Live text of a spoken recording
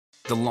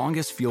The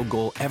longest field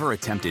goal ever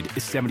attempted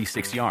is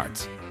 76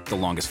 yards. The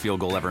longest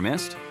field goal ever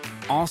missed?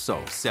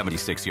 Also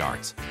 76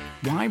 yards.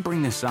 Why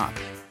bring this up?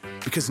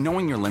 Because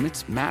knowing your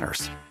limits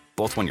matters,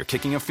 both when you're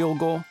kicking a field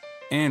goal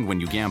and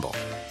when you gamble.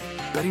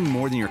 Betting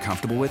more than you're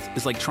comfortable with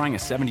is like trying a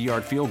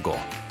 70-yard field goal.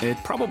 It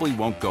probably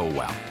won't go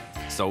well.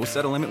 So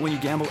set a limit when you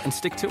gamble and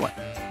stick to it.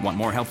 Want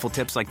more helpful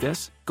tips like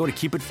this? Go to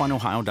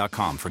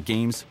keepitfunohio.com for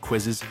games,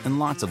 quizzes, and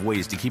lots of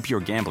ways to keep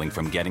your gambling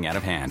from getting out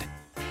of hand.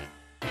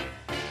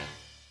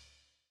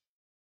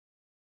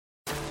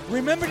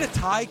 Remember the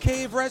Thai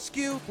cave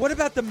rescue? What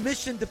about the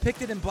mission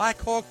depicted in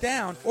Black Hawk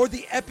Down or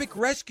the epic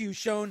rescue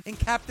shown in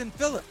Captain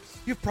Phillips?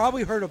 You've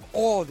probably heard of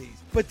all of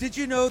these, but did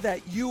you know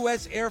that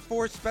U.S. Air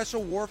Force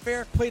Special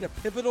Warfare played a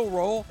pivotal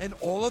role in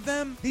all of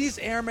them? These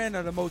airmen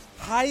are the most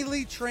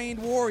highly trained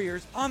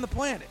warriors on the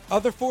planet.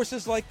 Other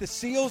forces like the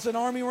SEALs and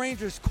Army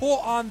Rangers call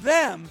on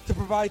them to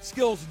provide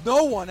skills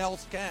no one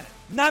else can.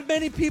 Not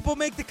many people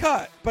make the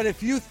cut, but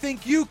if you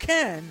think you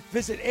can,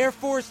 visit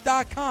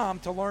airforce.com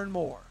to learn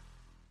more.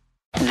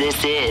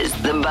 This is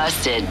the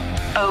Busted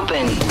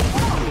Open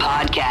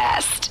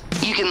Podcast.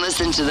 You can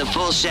listen to the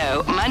full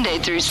show Monday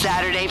through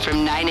Saturday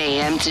from 9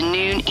 a.m. to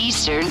noon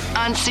Eastern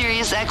on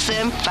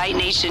SiriusXM Fight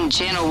Nation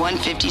Channel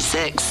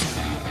 156.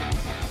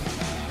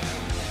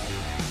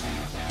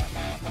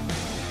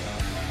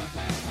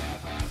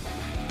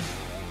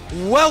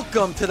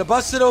 Welcome to the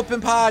Busted Open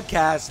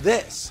Podcast.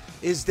 This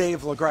is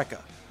Dave LaGreca.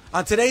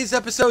 On today's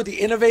episode, the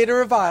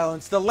innovator of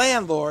violence, the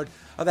landlord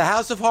of the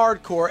House of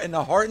Hardcore and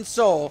the heart and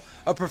soul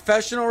of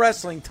professional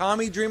wrestling,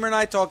 Tommy Dreamer, and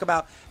I talk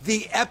about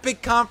the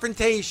epic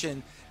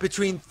confrontation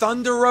between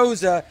Thunder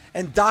Rosa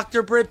and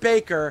Dr. Britt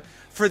Baker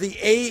for the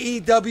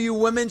AEW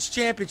Women's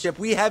Championship.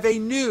 We have a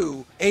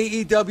new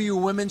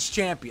AEW Women's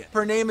Champion.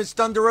 Her name is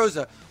Thunder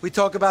Rosa. We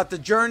talk about the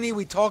journey.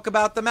 We talk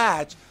about the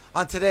match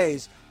on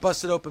today's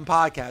Busted Open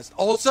Podcast.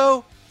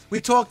 Also, we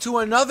talk to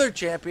another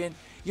champion,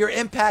 your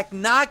Impact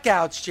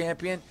Knockouts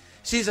champion.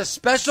 She's a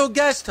special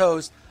guest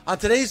host on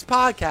today's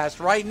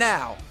podcast right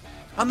now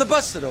on the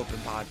Busted Open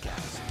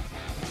Podcast.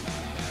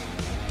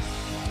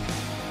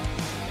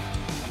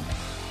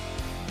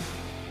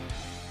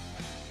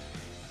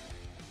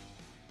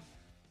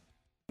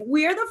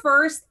 We're the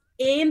first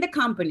in the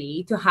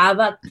company to have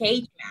a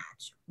cage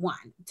match. 1,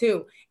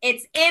 2.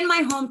 It's in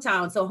my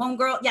hometown. So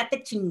homegirl, ya te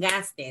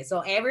chingaste.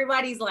 So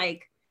everybody's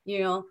like,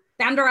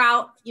 stand her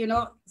out,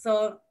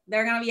 so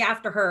they're going to be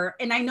after her.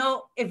 And I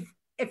know if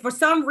for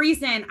some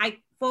reason I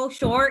fall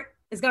short,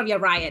 it's going to be a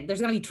riot. There's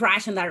going to be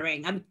trash in that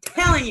ring. I'm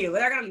telling you,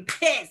 they're going to be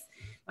pissed.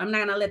 I'm not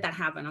going to let that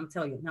happen. I'm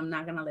telling you, I'm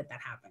not going to let that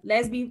happen.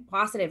 Let's be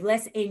positive.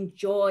 Let's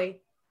enjoy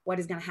what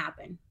is going to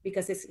happen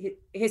because it's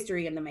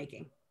history in the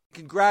making.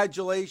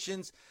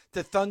 Congratulations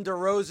to Thunder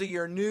Rosa,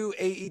 your new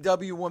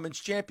AEW Women's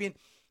Champion.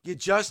 You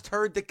just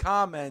heard the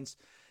comments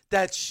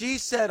that she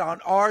said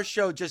on our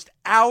show just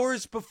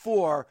hours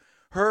before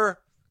her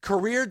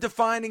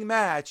career-defining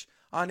match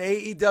on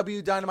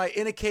AEW Dynamite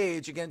in a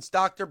cage against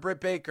Dr. Britt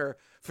Baker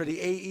for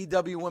the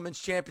AEW Women's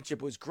Championship.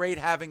 It was great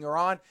having her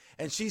on,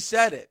 and she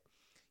said it.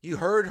 You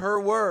heard her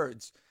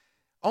words.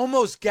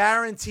 Almost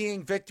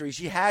guaranteeing victory.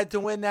 She had to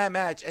win that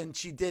match, and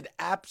she did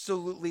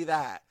absolutely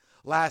that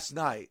last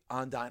night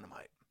on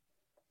Dynamite.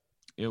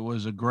 It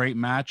was a great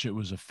match. It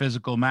was a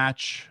physical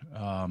match.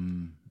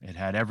 It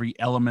had every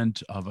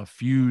element of a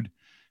feud,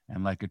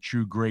 and like a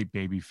true great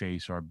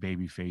babyface, our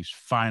babyface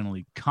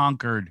finally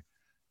conquered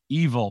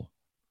evil,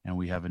 and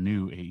we have a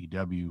new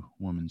AEW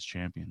Women's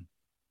Champion.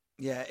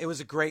 Yeah, it was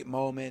a great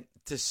moment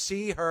to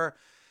see her.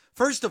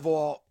 First of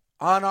all,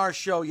 on our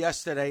show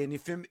yesterday, and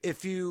if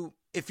you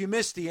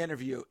missed the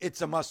interview,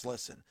 it's a must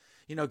listen.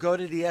 Go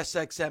to the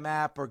SXM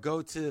app or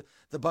go to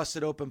the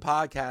Busted Open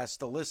Podcast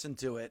to listen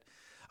to it.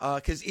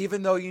 Because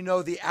even though you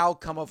know the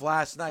outcome of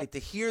last night, to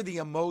hear the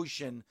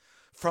emotion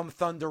from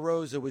Thunder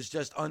Rosa was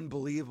just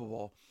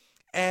unbelievable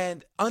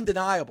and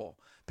undeniable.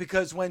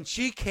 Because when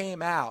she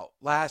came out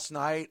last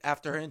night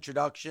after her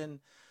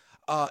introduction,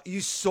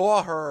 you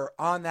saw her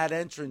on that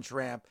entrance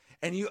ramp,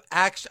 and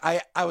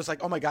I was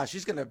like, oh my gosh,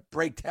 she's going to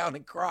break down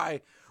and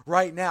cry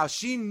right now.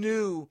 She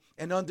knew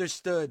and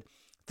understood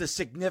the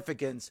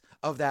significance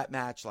of that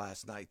match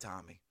last night,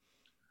 Tommy.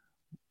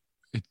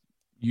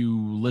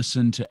 You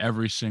listen to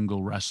every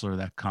single wrestler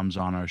that comes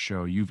on our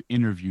show. You've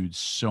interviewed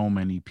so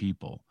many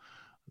people.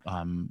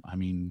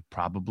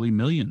 Probably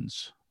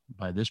millions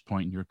by this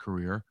point in your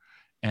career.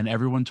 And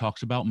everyone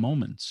talks about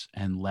moments.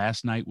 And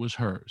last night was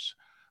hers.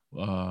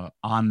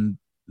 On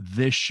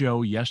this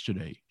show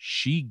yesterday,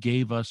 she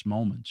gave us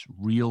moments,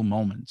 real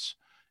moments.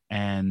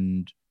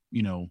 And,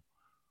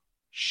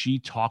 she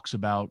talks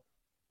about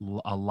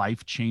a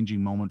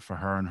life-changing moment for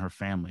her and her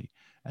family.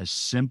 As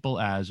simple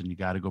as, and you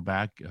got to go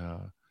back,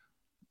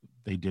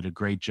 they did a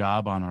great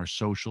job on our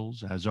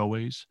socials, as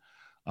always,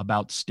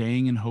 about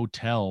staying in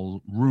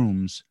hotel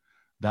rooms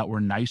that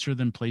were nicer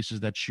than places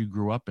that she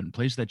grew up in,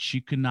 places that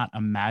she could not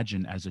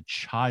imagine as a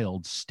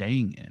child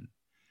staying in,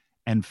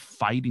 and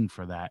fighting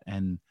for that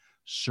and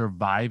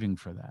surviving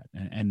for that,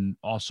 and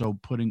also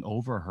putting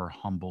over her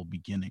humble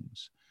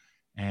beginnings.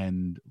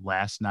 And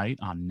last night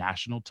on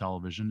national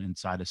television,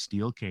 inside a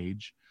steel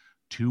cage,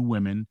 two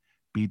women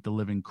beat the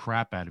living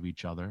crap out of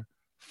each other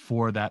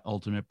for that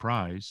ultimate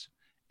prize.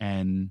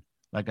 And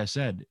like I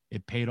said,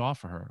 it paid off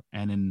for her.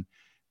 And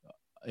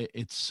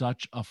it's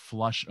such a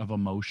flush of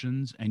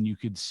emotions, and you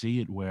could see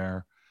it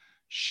where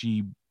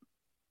she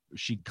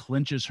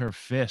clenches her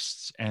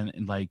fists and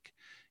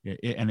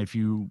if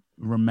you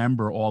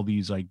remember all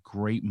these like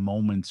great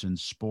moments in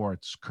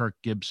sports, Kirk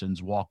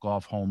Gibson's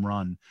walk-off home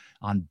run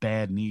on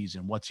bad knees,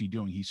 and what's he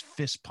doing? He's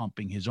fist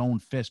pumping his own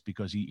fist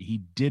because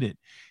he did it.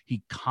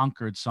 He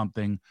conquered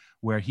something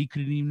where he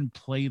couldn't even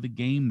play the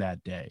game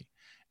that day.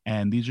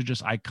 And these are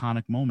just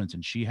iconic moments.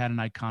 And she had an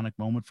iconic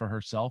moment for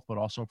herself, but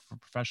also for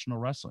professional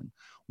wrestling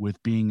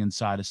with being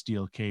inside a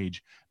steel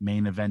cage,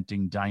 main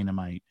eventing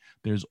Dynamite.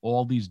 There's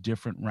all these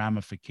different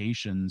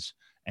ramifications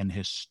and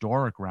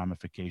historic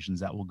ramifications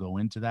that will go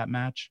into that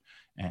match.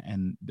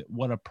 And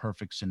what a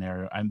perfect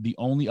scenario. And the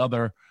only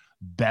other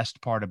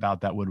best part about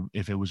that would,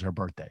 if it was her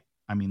birthday.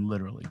 I mean,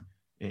 literally,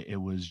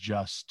 it was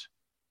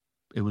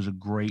a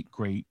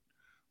great,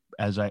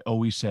 as I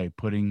always say,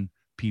 putting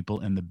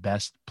people in the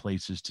best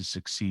places to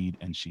succeed,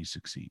 and she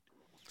succeeded.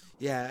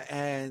 Yeah,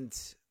 and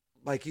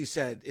like you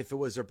said, if it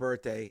was her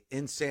birthday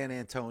in San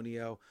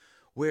Antonio,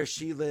 where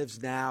she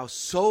lives now,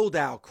 sold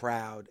out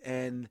crowd,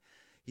 and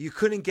you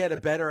couldn't get a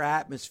better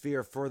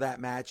atmosphere for that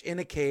match in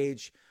a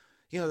cage.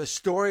 You know, the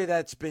story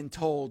that's been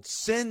told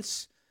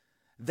since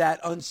that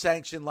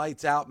unsanctioned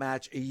Lights Out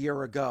match a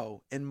year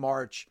ago in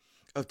March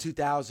of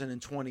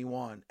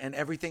 2021, and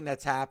everything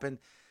that's happened.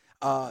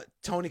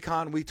 Tony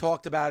Khan, we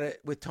talked about it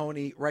with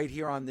Tony right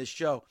here on this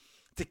show,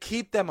 to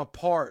keep them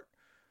apart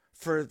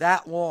for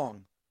that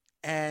long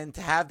and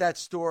to have that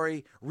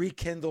story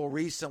rekindle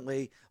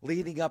recently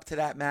leading up to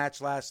that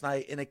match last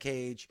night in a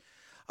cage.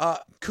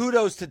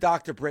 Kudos to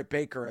Dr. Britt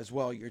Baker as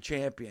well, your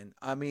champion.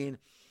 I mean,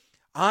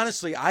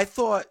 honestly, I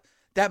thought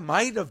that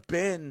might have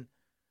been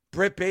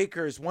Britt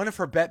Baker's one of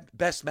her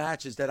best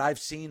matches that I've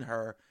seen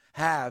her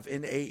have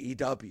in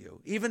AEW,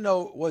 even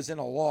though it wasn't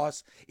a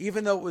loss,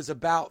 even though it was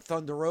about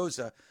Thunder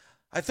Rosa.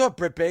 I thought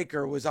Britt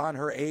Baker was on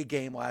her A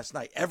game last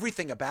night.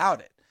 Everything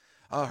about it,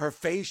 her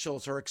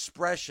facials, her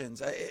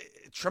expressions,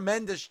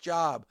 tremendous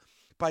job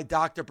by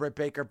Dr. Britt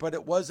Baker, but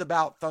it was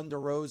about Thunder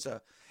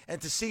Rosa.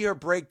 And to see her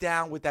break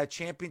down with that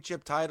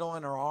championship title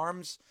in her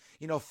arms,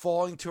 you know,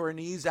 falling to her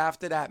knees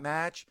after that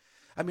match.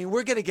 I mean,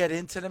 we're going to get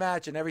into the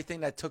match and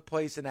everything that took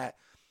place in that,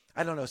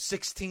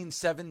 16,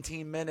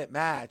 17-minute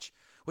match,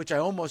 which I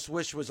almost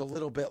wish was a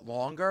little bit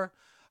longer.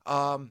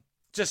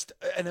 Just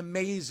an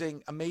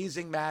amazing,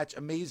 amazing match,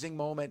 amazing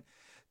moment.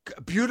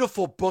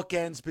 Beautiful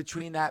bookends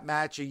between that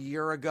match a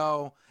year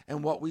ago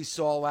and what we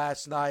saw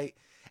last night.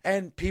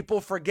 And people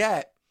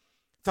forget,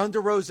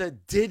 Thunder Rosa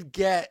did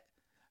get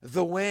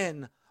the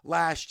win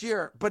last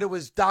year, but it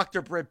was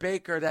Dr. Britt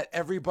Baker that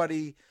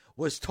everybody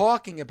was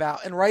talking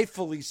about, and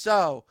rightfully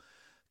so.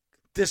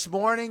 This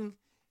morning,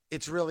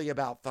 it's really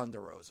about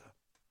Thunder Rosa.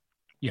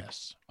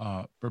 Yes.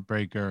 Britt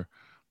Baker,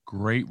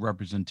 great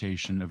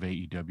representation of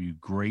AEW,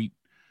 great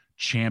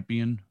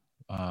champion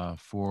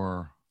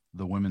for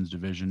the women's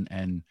division,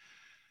 and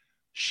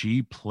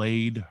she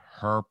played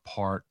her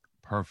part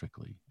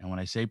perfectly. And when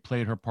I say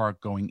played her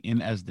part going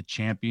in as the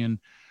champion,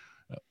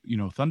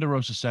 Thunder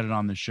Rosa said it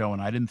on the show,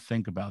 and I didn't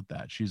think about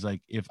that. She's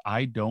like, if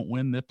I don't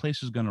win, that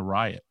place is going to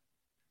riot.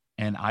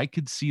 And I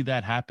could see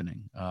that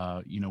happening.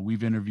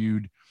 We've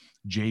interviewed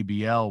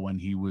JBL when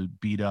he would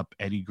beat up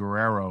Eddie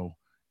Guerrero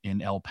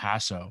in El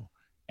Paso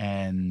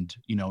and,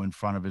 in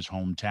front of his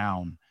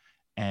hometown,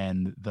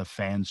 and the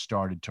fans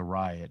started to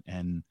riot,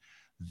 and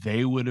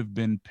they would have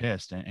been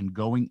pissed. And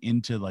going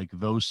into like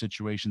those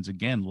situations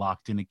again,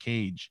 locked in a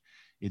cage,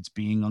 it's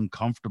being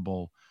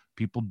uncomfortable.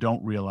 People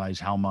don't realize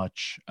how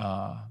much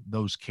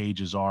those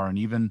cages are. And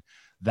even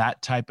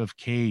that type of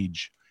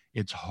cage,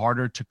 it's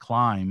harder to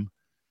climb.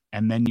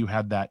 And then you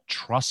have that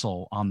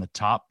trestle on the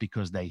top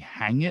because they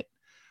hang it.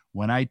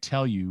 When I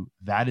tell you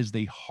that is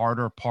the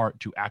harder part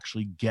to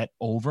actually get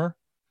over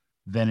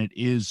than it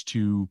is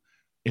to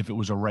if it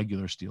was a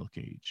regular steel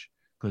cage.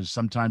 Because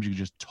sometimes you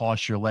just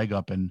toss your leg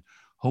up and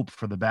hope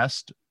for the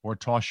best, or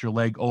toss your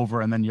leg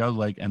over and then your other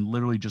leg and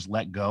literally just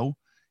let go.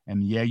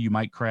 And yeah, you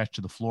might crash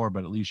to the floor,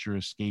 but at least you're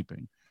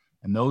escaping.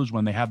 And those,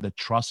 when they have the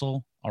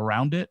trestle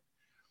around it,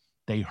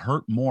 they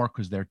hurt more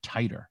because they're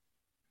tighter.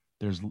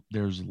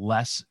 There's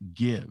less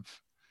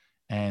give.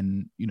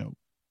 And,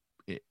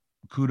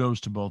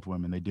 kudos to both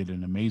women. They did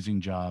an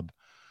amazing job.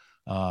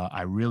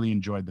 I really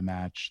enjoyed the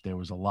match. There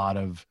was a lot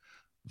of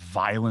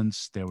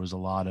violence. There was a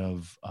lot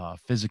of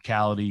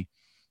physicality.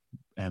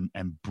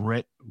 And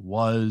Britt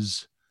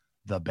was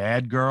the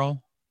bad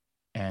girl,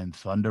 and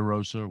Thunder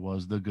Rosa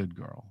was the good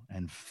girl.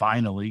 And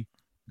finally,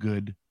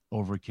 good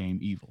overcame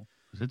evil.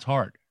 Because it's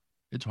hard.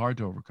 It's hard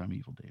to overcome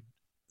evil, David.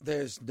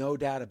 There's no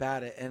doubt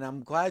about it. And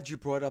I'm glad you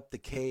brought up the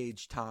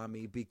cage,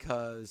 Tommy,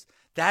 because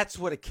that's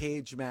what a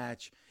cage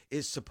match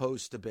is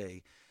supposed to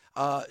be.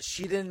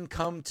 She didn't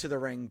come to the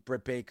ring,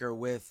 Britt Baker,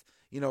 with,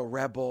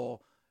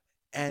 Rebel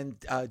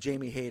and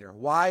Jamie Hayter.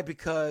 Why?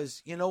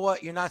 Because you know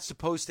what? You're not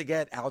supposed to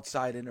get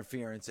outside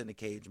interference in a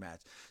cage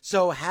match.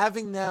 So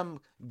having them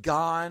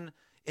gone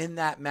in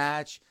that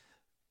match,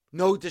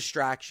 no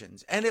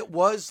distractions. And it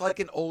was like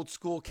an old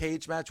school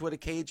cage match, what a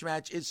cage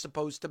match is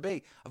supposed to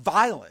be.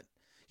 Violent.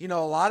 You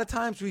know, a lot of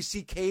times we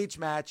see cage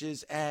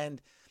matches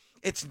and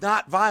it's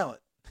not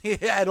violent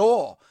at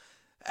all.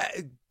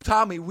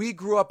 Tommy, we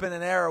grew up in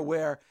an era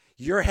where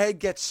your head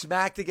gets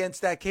smacked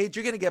against that cage,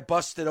 you're going to get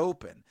busted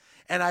open.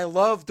 And I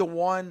love the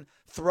one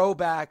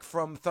throwback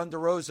from Thunder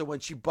Rosa when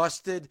she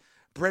busted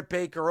Britt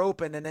Baker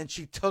open and then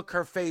she took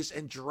her face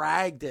and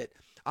dragged it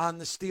on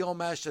the steel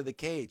mesh of the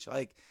cage.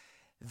 Like,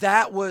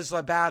 that was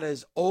about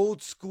as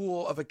old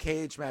school of a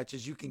cage match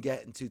as you can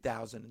get in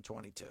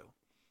 2022.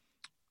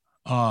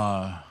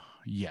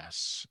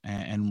 Yes.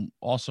 And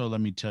also,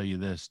 let me tell you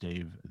this,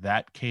 Dave,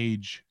 that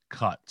cage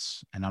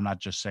cuts. And I'm not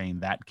just saying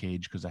that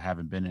cage because I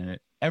haven't been in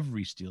it.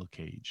 Every steel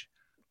cage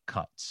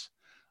cuts.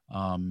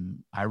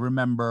 I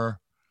remember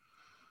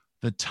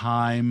the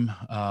time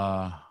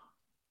I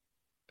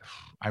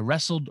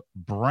wrestled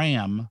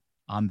Bram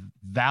on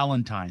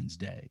Valentine's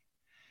Day,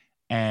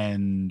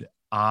 and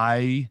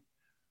I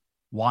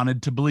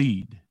wanted to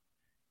bleed.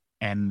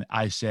 And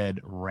I said,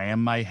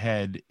 ram my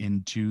head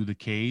into the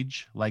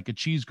cage like a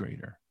cheese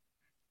grater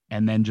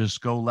and then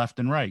just go left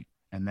and right.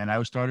 And then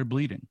I started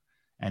bleeding.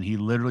 And he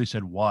literally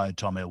said, why,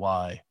 Tommy,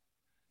 why?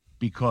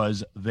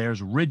 Because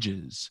there's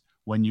ridges.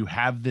 When you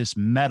have this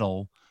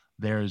metal,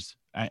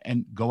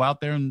 and go out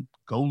there and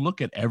go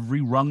look at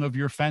every rung of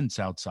your fence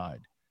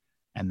outside.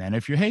 And then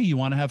if you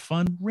want to have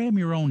fun, ram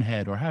your own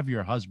head, or have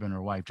your husband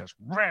or wife just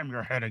ram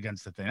your head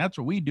against the thing. That's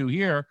what we do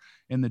here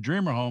in the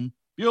Dreamer home.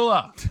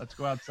 Beulah, let's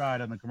go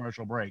outside on the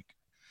commercial break.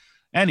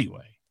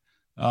 Anyway,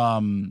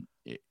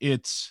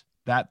 it's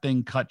that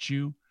thing cuts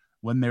you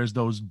when there's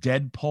those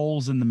dead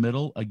poles in the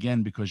middle,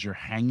 again, because you're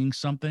hanging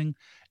something.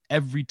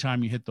 Every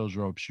time you hit those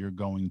ropes, you're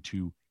going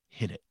to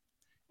hit it.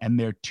 And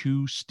they're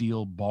two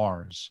steel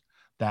bars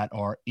that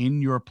are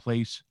in your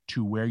place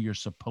to where you're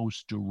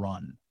supposed to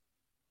run.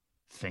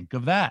 Think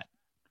of that.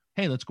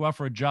 Hey, let's go out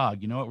for a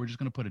jog. You know what? We're just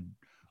going to put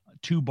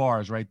two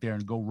bars right there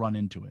and go run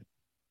into it.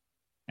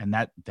 And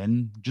that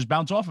then just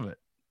bounce off of it.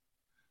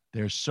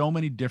 There's so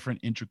many different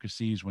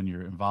intricacies when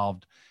you're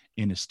involved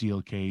in a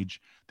steel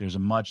cage. There's a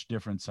much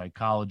different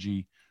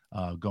psychology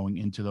going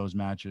into those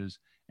matches.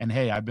 And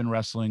hey, I've been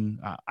wrestling.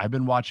 I've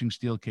been watching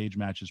steel cage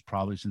matches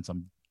probably since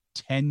I'm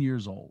 10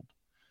 years old.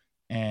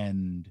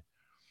 And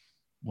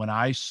when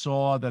I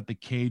saw that the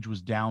cage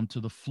was down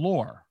to the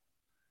floor,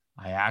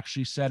 I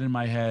actually said in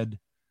my head,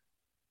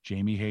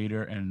 Jamie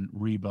Hayter and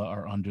Reba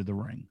are under the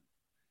ring.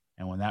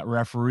 And when that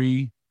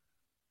referee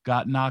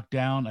got knocked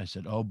down, I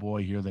said, oh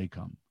boy, here they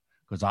come.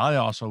 Because I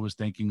also was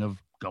thinking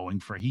of going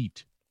for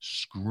heat,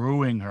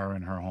 screwing her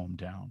in her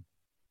hometown.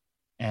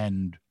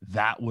 And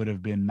that would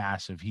have been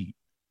massive heat.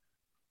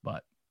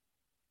 But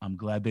I'm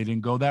glad they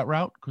didn't go that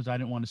route because I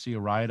didn't want to see a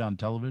riot on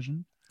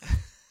television.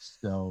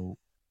 So,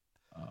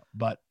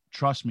 but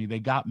trust me, they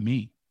got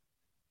me.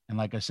 And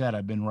like I said,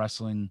 I've been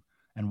wrestling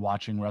and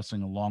watching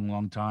wrestling a long,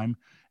 long time.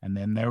 And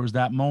then there was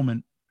that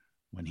moment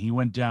when he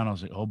went down. I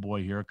was like, oh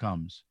boy, here it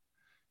comes.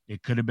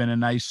 It could have been a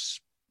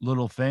nice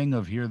little thing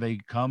of here they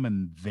come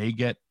and they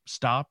get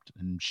stopped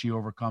and she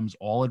overcomes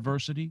all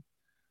adversity.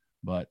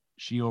 But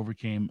she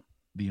overcame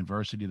the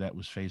adversity that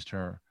was faced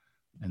her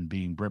and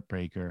being Britt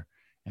Baker.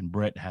 And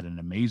Britt had an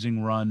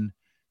amazing run.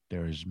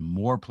 There's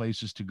more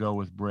places to go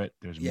with Britt.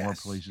 There's more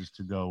places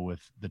to go with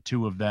the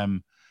two of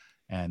them.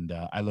 And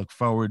I look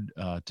forward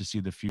to see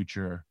the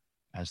future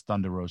as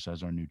Thunder Rosa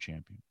as our new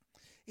champion.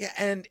 Yeah,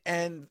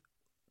 and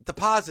the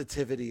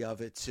positivity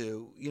of it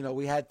too. You know,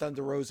 we had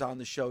Thunder Rosa on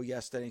the show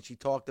yesterday, and she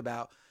talked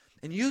about,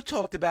 and you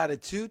talked about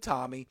it too,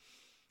 Tommy,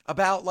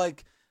 about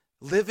like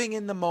living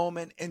in the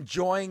moment,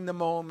 enjoying the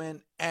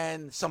moment,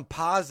 and some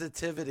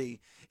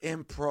positivity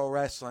in pro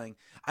wrestling.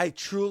 I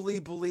truly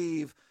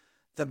believe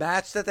the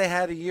match that they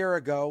had a year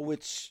ago,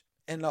 which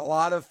in a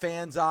lot of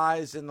fans'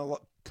 eyes in the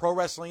Pro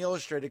Wrestling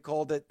Illustrated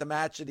called it the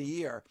match of the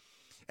year.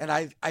 And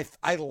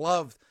I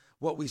loved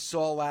what we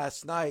saw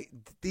last night.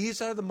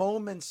 These are the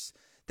moments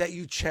that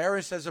you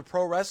cherish as a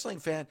pro wrestling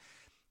fan.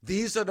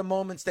 These are the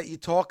moments that you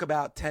talk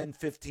about 10,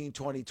 15,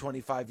 20,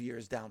 25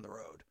 years down the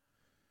road.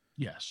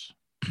 Yes.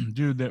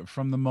 Dude, that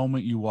from the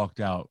moment you walked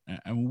out,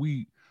 and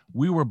we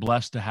were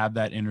blessed to have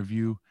that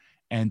interview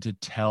and to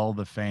tell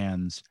the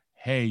fans,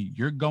 hey,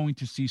 you're going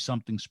to see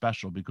something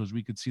special, because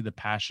we could see the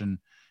passion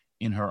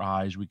in her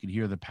eyes. We could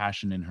hear the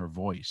passion in her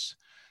voice.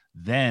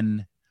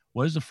 Then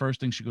what is the first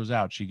thing she goes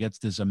out? She gets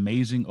this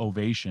amazing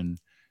ovation.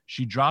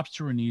 She drops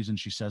to her knees and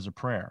she says a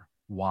prayer.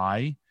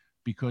 Why?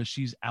 Because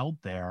she's out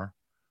there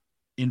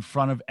in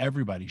front of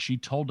everybody. She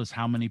told us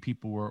how many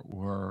people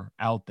were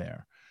out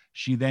there.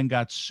 She then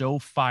got so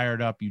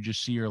fired up. You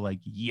just see her like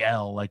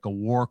yell like a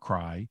war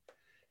cry.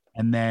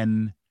 And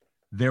then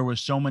there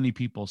was so many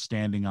people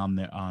standing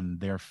on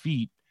their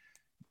feet.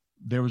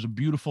 There was a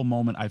beautiful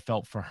moment I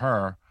felt for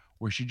her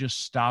where she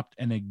just stopped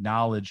and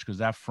acknowledged, because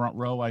that front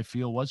row, I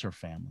feel, was her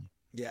family.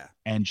 Yeah.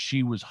 And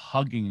she was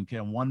hugging,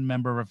 and one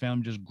member of her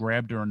family just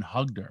grabbed her and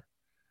hugged her.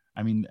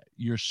 I mean,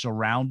 you're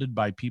surrounded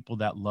by people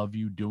that love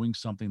you, doing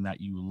something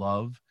that you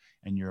love,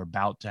 and you're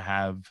about to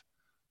have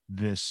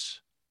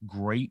this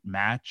great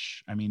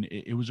match. I mean,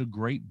 it was a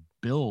great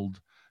build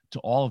to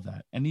all of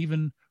that. And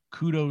even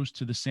kudos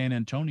to the San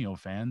Antonio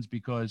fans,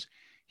 because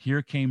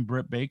here came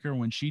Britt Baker.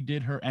 When she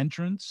did her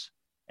entrance,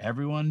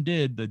 everyone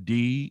did the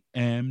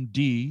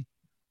DMD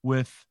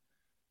with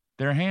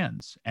their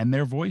hands and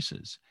their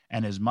voices.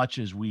 And as much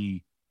as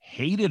we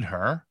hated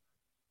her,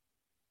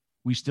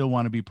 we still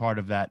want to be part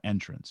of that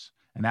entrance.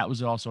 And that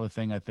was also a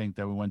thing, I think,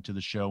 that we went to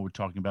the show, we're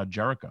talking about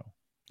Jericho.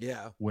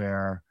 Yeah.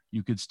 Where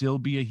you could still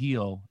be a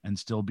heel and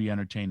still be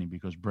entertaining,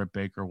 because Britt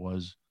Baker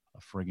was a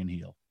friggin'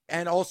 heel.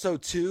 And also,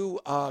 too,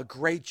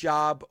 great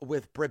job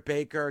with Britt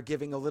Baker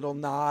giving a little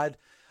nod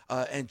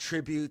and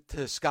tribute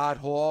to Scott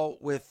Hall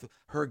with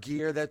her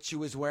gear that she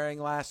was wearing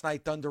last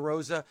night. Thunder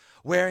Rosa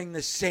wearing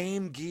the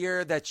same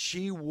gear that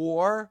she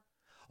wore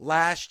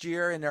last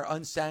year in their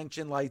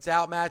unsanctioned Lights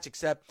Out match,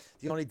 except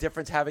the only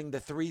difference having the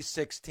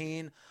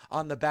 316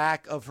 on the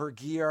back of her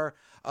gear,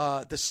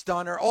 the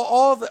stunner,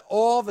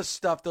 all the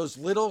stuff, those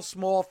little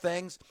small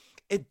things.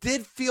 It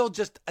did feel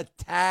just a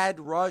tad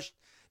rushed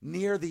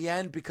near the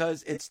end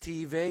because it's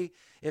TV.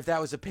 If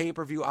that was a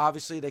pay-per-view,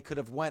 obviously they could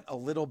have went a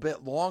little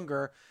bit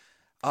longer.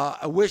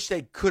 I wish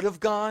they could have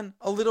gone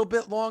a little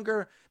bit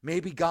longer,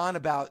 maybe gone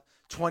about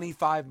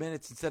 25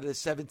 minutes instead of the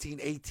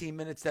 17, 18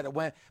 minutes that it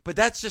went. But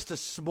that's just a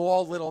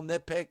small little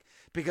nitpick,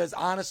 because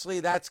honestly,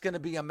 that's going to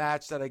be a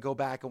match that I go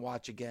back and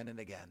watch again and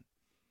again.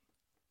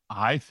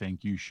 I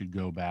think you should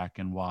go back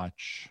and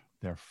watch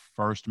their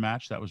first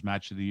match. That was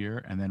match of the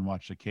year. And then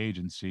watch the cage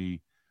and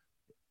see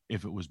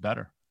if it was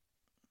better.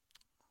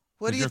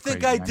 What do you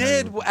think I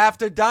did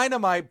after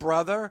Dynamite,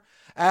 brother?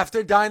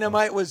 After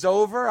Dynamite was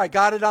over, I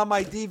got it on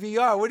my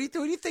DVR. What do you do?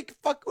 What do you think?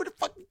 Who the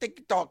fuck you think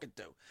you're talking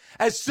to?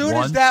 As soon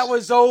as that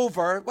was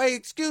over, wait,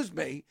 excuse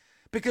me,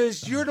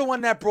 because you're the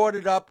one that brought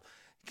it up,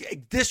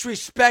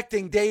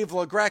 disrespecting Dave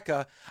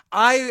LaGreca.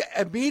 I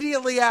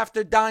immediately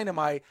after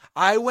Dynamite,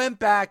 I went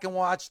back and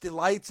watched the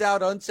Lights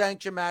Out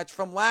unsanctioned match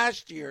from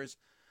last year's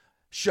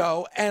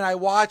show, and I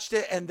watched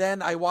it, and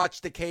then I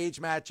watched the cage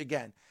match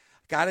again.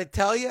 Gotta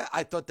tell you,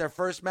 I thought their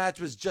first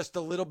match was just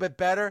a little bit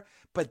better,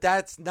 but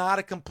that's not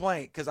a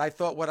complaint, because I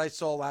thought what I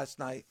saw last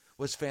night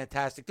was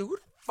fantastic. Dude, who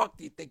the fuck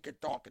do you think you're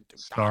talking to,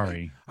 Tommy?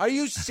 Sorry. Are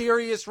you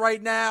serious right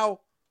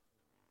now?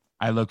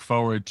 I look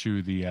forward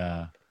to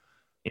the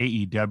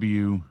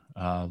AEW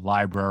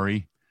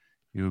library.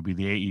 It would be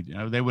the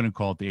AEW. They wouldn't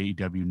call it the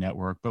AEW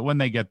network, but when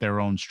they get their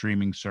own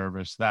streaming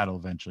service, that'll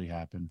eventually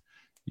happen.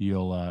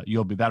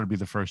 That'll be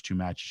the first two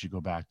matches you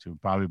go back to.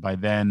 Probably by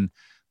then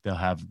they'll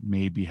have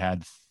maybe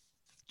had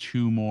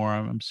two more.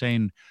 I'm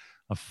saying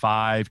a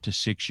 5 to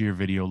 6 year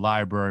video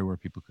library where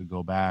people could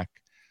go back.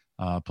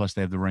 Plus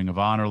they have the Ring of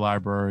Honor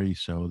library.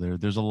 So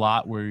there's a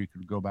lot where you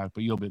could go back,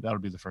 but that'll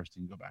be the first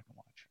thing you go back and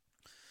watch.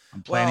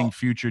 I'm planning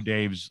future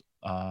Dave's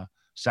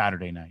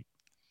Saturday night.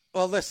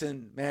 Well,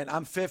 listen, man,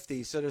 I'm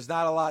 50, so there's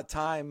not a lot of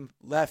time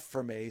left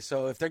for me.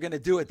 So if they're going to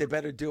do it, they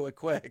better do it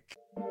quick.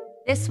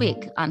 This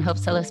week on Hope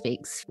Solo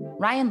Speaks,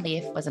 Ryan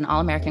Leaf was an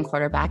All-American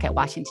quarterback at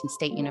Washington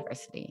State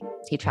University.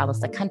 He travels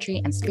the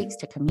country and speaks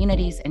to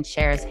communities and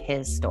shares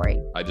his story.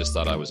 I just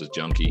thought I was a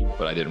junkie,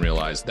 but I didn't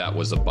realize that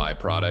was a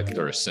byproduct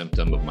or a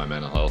symptom of my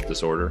mental health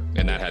disorder.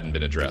 And that hadn't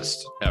been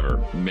addressed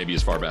ever, maybe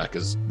as far back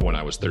as when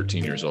I was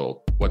 13 years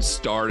old. What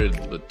started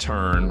the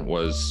turn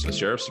was the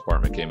sheriff's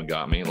department came and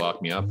got me,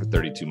 locked me up for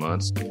 32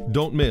 months.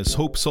 Don't miss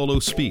Hope Solo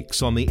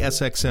Speaks on the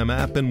SXM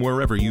app and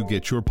wherever you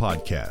get your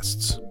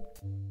podcasts.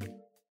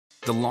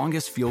 The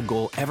longest field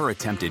goal ever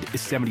attempted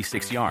is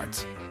 76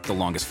 yards. The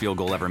longest field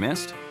goal ever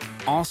missed?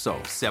 Also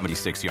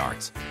 76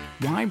 yards.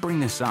 Why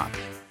bring this up?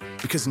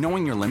 Because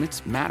knowing your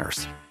limits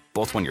matters,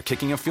 both when you're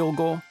kicking a field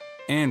goal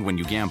and when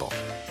you gamble.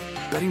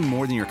 Betting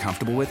more than you're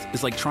comfortable with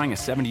is like trying a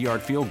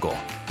 70-yard field goal.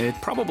 It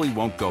probably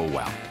won't go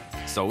well.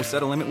 So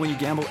set a limit when you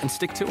gamble and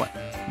stick to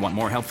it. Want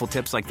more helpful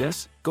tips like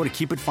this? Go to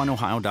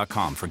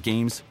keepitfunohio.com for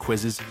games,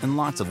 quizzes, and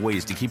lots of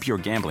ways to keep your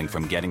gambling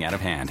from getting out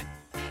of hand.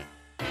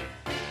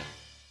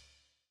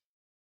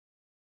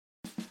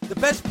 The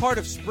best part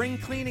of Spring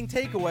Cleaning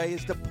Takeaway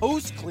is the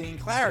post-clean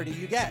clarity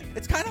you get.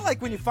 It's kind of like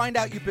when you find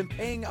out you've been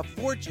paying a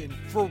fortune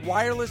for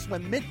wireless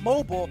when Mint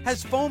Mobile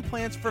has phone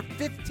plans for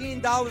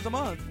 $15 a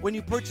month when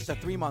you purchase a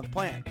 3-month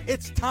plan.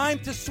 It's time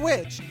to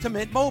switch to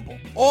Mint Mobile.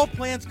 All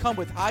plans come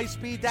with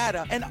high-speed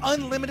data and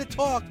unlimited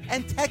talk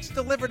and text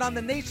delivered on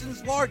the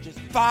nation's largest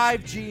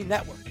 5G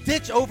network.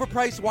 Ditch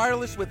overpriced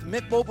wireless with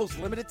Mint Mobile's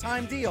limited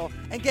time deal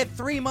and get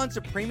 3 months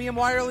of premium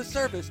wireless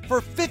service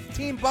for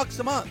 $15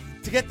 a month.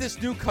 To get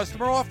this new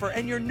customer offer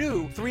and your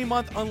new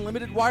 3-month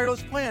unlimited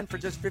wireless plan for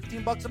just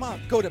 $15 a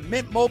month, go to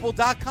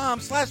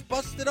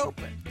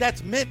mintmobile.com/bustedopen.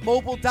 That's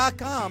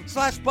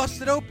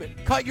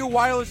mintmobile.com/bustedopen. Cut your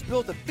wireless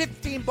bill to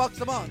 $15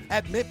 a month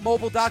at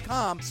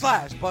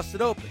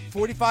mintmobile.com/bustedopen.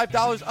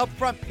 $45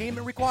 upfront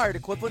payment required,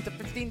 equivalent to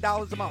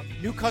 $15 a month.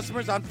 New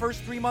customers on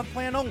first 3-month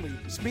plan only.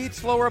 Speed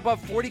slower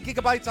above 40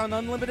 gigabytes on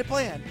unlimited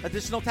plan.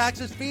 Additional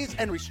taxes, fees,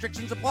 and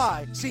restrictions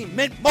apply. See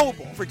Mint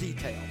Mobile for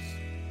details.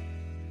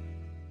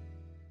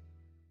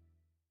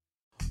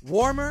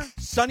 Warmer,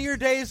 sunnier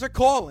days are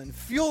calling.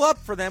 Fuel up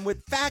for them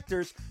with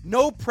Factor's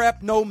no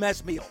prep, no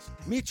mess meals.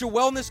 Meet your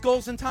wellness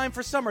goals in time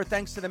for summer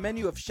thanks to the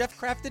menu of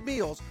chef-crafted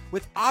meals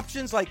with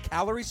options like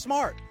Calorie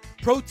Smart,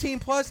 Protein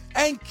Plus,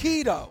 and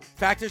Keto.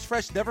 Factor's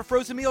fresh, never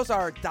frozen meals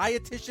are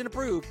dietitian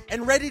approved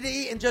and ready to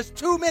eat in just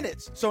 2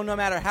 minutes. So no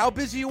matter how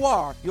busy you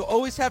are, you'll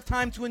always have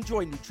time to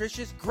enjoy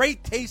nutritious,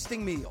 great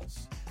tasting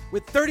meals.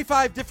 With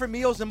 35 different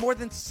meals and more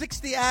than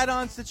 60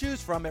 add-ons to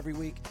choose from every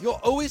week, you'll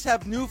always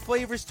have new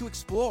flavors to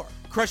explore.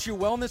 Crush your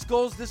wellness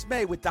goals this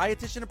May with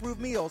dietitian-approved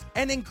meals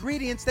and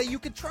ingredients that you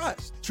can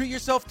trust. Treat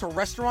yourself to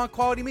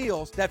restaurant-quality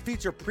meals that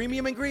feature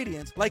premium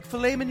ingredients like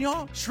filet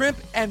mignon, shrimp,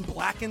 and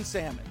blackened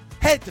salmon.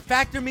 Head to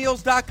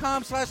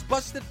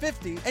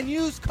factormeals.com/busted50 and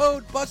use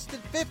code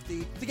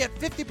BUSTED50 to get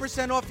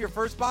 50% off your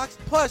first box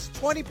plus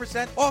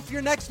 20% off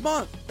your next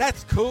month.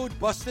 That's code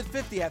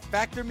BUSTED50 at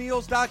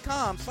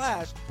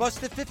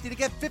factormeals.com/busted50 to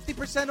get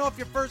 50% off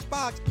your first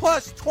box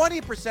plus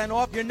 20%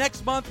 off your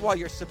next month while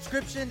your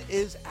subscription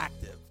is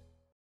active.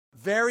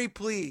 Very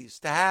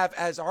pleased to have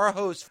as our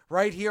host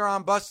right here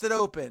on Busted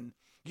Open,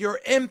 your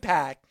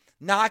Impact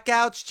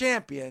Knockouts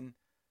champion,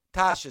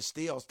 Tasha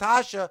Steelz.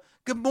 Tasha,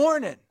 good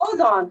morning.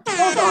 Hold on.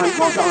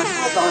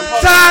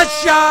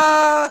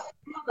 Tasha!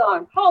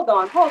 Hold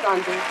on,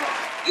 dude.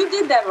 You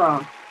did that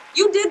wrong.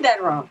 You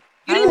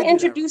didn't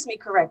introduce me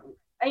correctly.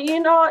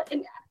 And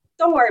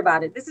don't worry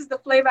about it. This is the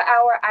flavor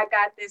hour. I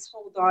got this.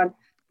 Hold on.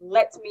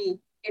 Let me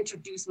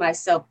introduce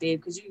myself,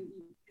 Dave, because you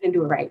didn't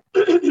do it right.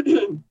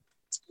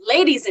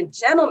 Ladies and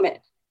gentlemen,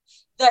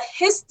 the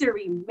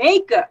history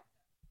maker,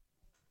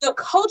 the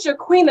culture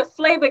queen, the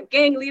flavor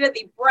gang leader,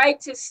 the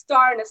brightest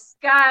star in the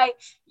sky,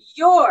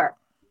 your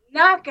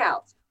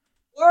knockout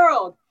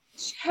world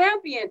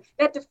champion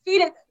that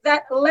defeated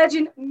that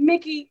legend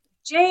Mickie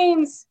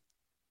James,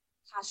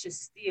 Tasha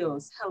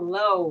Steelz.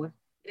 Hello.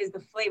 It is the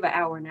flavor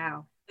hour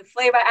now. The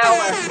flavor hour.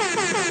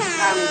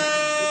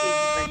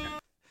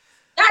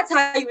 That's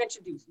how you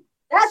introduce me.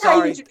 That's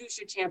how you introduce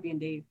your champion,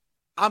 Dave.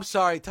 I'm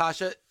sorry,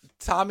 Tasha.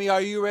 Tommy,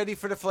 are you ready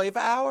for the flavor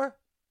hour?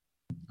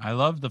 I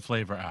love the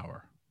flavor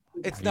hour.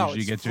 I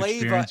usually get to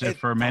flavor, experience it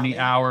for many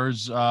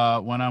hours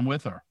when I'm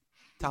with her.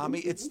 Tommy,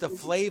 it's the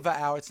flavor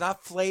hour. It's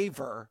not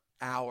flavor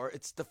hour.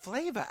 It's the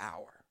flavor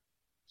hour.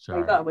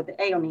 Sorry. Go with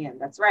the A on the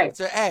end. That's right. It's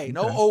an A,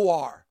 no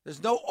O-R.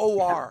 There's no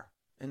O-R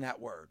in that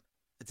word.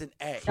 It's an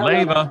A.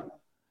 Flavor.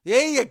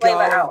 There you go.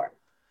 Flavor hour.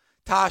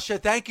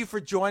 Tasha, thank you for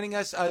joining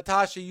us.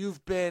 Tasha,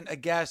 you've been a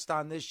guest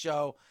on this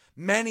show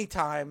many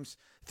times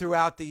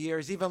throughout the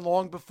years, even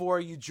long before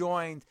you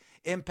joined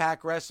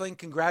Impact Wrestling.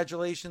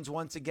 Congratulations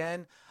once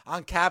again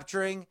on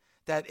capturing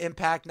that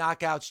Impact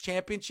Knockouts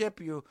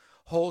championship you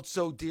hold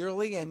so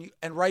dearly, and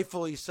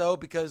rightfully so,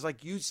 because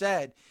like you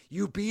said,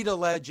 you beat a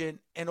legend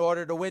in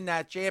order to win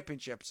that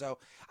championship. So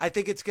I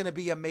think it's going to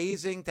be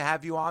amazing to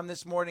have you on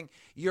this morning,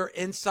 your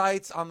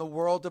insights on the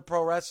world of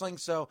pro wrestling.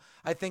 So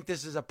I think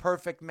this is a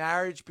perfect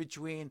marriage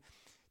between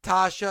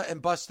Tasha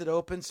and Busted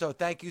Open. So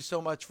thank you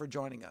so much for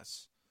joining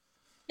us.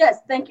 Yes,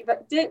 thank you.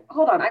 But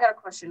hold on, I got a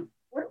question.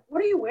 What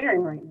are you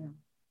wearing right now?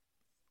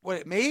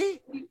 What, me?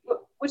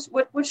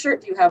 What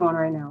shirt do you have on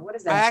right now? What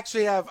is that?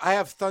 I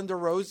have Thunder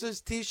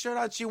Rosa's t-shirt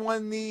on. She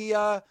won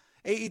the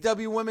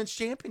AEW Women's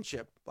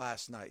Championship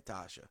last night,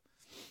 Tasha.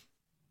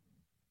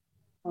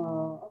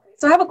 Okay.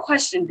 So I have a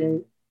question,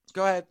 Dave.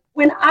 Go ahead.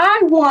 When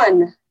I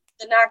won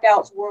the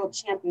Knockouts World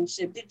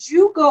Championship, did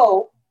you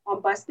go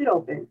on Busted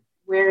Open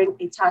wearing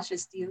a Tasha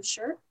Steelz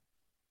shirt?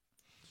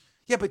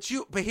 Yeah, but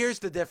here's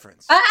the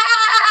difference.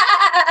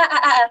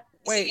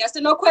 Wait. Yes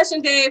or no question,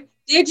 Dave.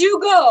 Did you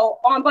go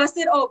on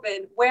Busted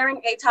Open wearing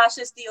a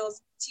Tasha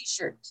Steelz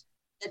t-shirt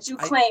that you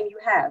claim you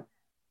have?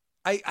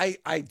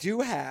 I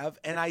do have,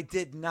 and I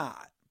did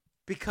not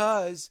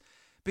because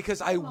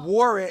I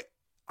wore it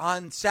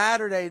on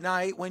Saturday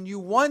night when you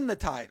won the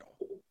title.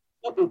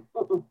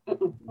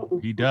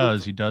 He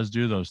does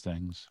do those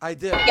things. I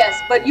do. Yes,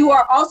 but you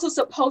are also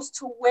supposed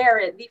to wear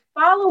it the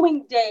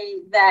following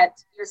day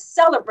that you're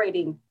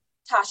celebrating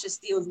Tasha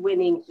Steelz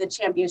winning the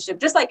championship,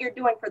 just like you're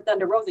doing for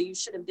Thunder Rosa. You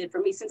should have did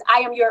for me, since I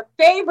am your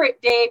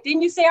favorite, Dave.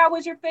 Didn't you say I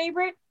was your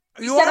favorite?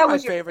 You said I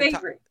was your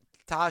favorite.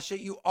 Tasha,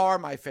 you are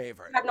my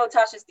favorite. I have no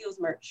Tasha Steelz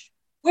merch.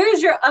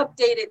 Where's your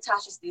updated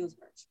Tasha Steelz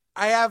merch?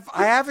 I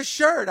have a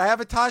shirt. I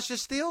have a Tasha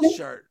Steelz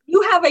shirt.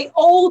 You have an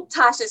old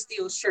Tasha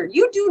Steelz shirt.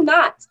 You did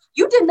not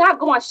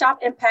go on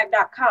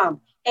shopimpact.com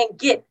and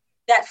get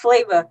that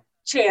Flavor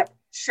Champ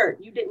shirt.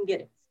 You didn't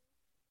get it.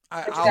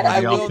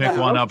 I'll pick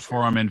one up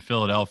for him in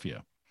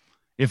Philadelphia.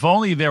 If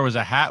only there was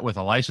a hat with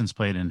a license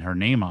plate and her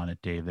name on it,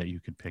 Dave, that you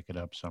could pick it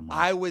up somewhere.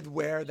 I would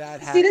wear that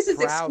hat. See, this is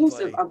proudly.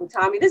 exclusive, Uncle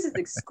Tommy. This is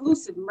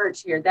exclusive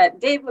merch here that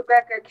Dave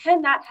LaGreca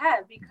cannot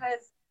have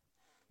because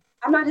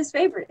I'm not his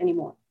favorite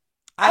anymore.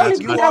 I don't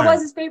think I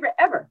was his favorite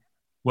ever.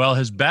 Well,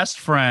 his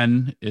best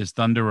friend is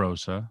Thunder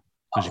Rosa,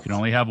 because you can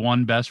only have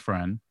one best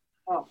friend.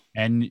 Oh.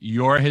 And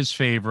you're his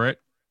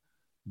favorite,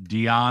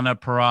 Deonna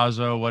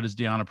Purrazzo. What is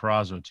Deonna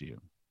Purrazzo to you?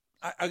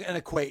 An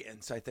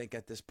acquaintance, I think,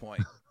 at this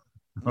point.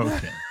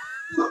 Okay.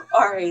 You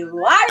are a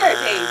liar,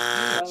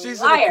 Dave.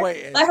 She's liar. an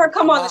acquaintance. Let her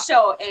come on the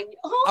show and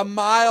a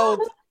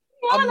mild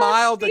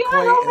acquaintance.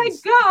 Oh my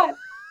God.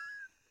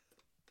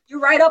 You're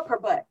right up her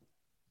butt.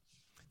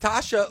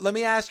 Tasha, let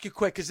me ask you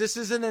quick, because this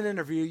isn't an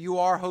interview. You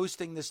are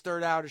hosting this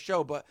third hour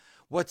show, but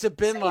what's it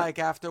been like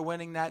after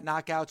winning that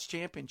Knockouts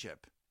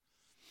championship?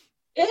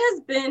 It has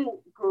been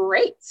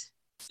great.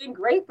 It's been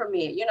great for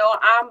me. You know,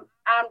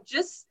 I'm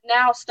just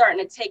now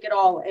starting to take it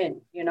all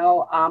in. You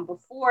know,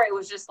 before it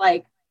was just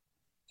like,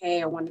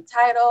 hey, I won the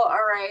title. All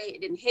right, it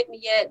didn't hit me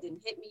yet.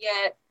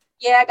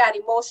 Yeah, I got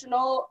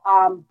emotional,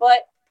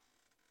 but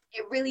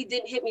it really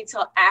didn't hit me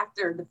till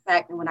after the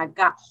fact. And when I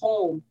got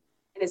home,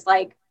 and it's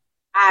like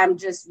I'm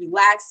just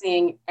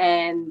relaxing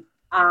and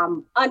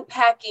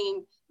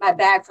unpacking my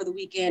bag for the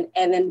weekend.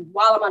 And then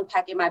while I'm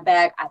unpacking my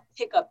bag, I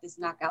pick up this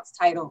Knockouts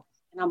title,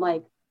 and I'm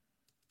like,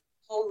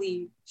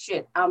 holy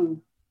shit,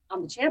 I'm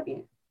the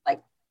champion.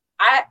 Like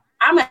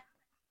I'm at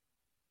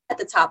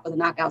the top of the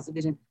Knockouts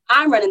division.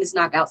 I'm running this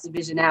Knockouts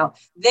division now.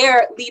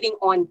 They're leading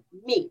on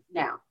me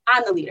now.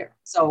 I'm the leader.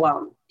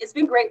 So it's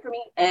been great for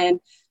me, and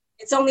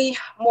it's only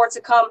more to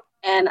come.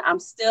 And I'm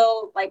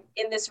still like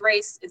in this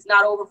race. It's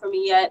not over for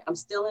me yet. I'm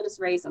still in this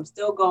race. I'm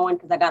still going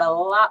because I got a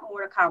lot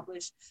more to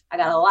accomplish. I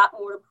got a lot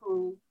more to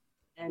prove.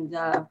 And,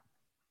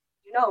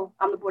 you know,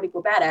 I'm the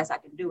Boricua badass. I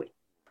can do it.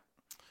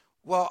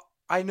 Well,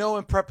 I know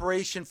in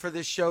preparation for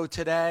this show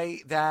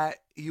today that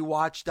you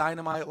watched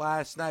Dynamite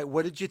last night.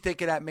 What did you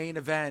think of that main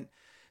event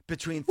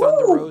between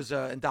Thunder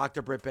Rosa and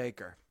Dr. Britt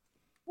Baker?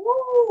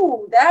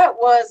 Ooh, that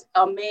was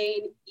a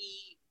main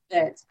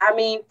event. I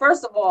mean,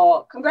 first of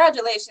all,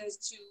 congratulations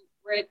to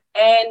Britt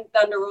and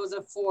Thunder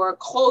Rosa for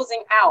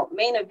closing out,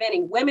 main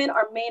eventing. Women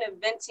are main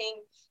eventing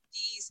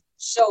these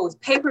shows,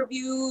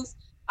 pay-per-views,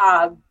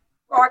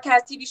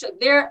 broadcast TV shows.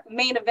 They're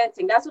main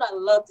eventing. That's what I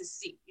love to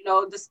see. You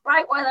know,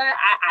 despite whether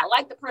I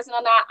like the person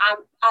or not,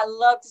 I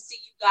love to see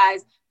you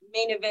guys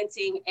main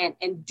eventing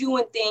and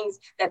doing things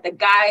that the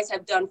guys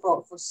have done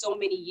for so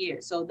many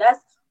years. So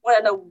that's one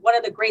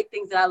of the great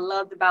things that I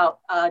loved about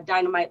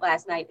Dynamite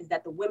last night is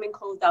that the women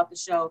closed out the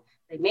show.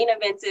 They main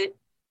evented.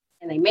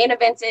 And they main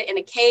evented in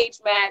a cage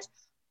match,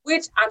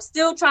 which I'm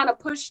still trying to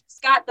push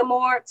Scott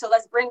D'Amore to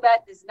let's bring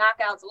back this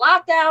Knockouts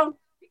lockdown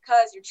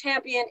because your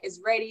champion is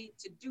ready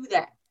to do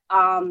that.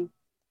 Damn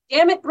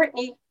it,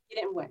 Brittany, you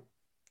didn't win.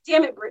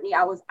 Damn it, Brittany,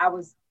 I was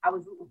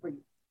rooting for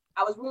you.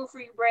 I was rooting for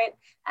you, Britt.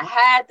 I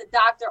had the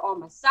doctor on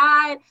my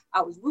side.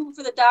 I was rooting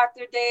for the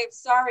doctor, Dave.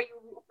 Sorry you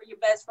were rooting for your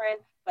best friend,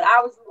 but I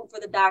was rooting for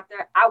the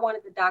doctor. I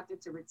wanted the doctor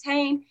to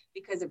retain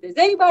because if there's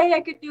anybody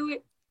that could do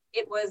it,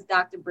 it was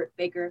Dr. Britt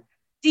Baker,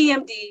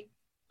 DMD,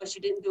 but she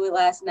didn't do it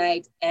last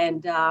night.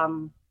 And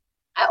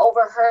I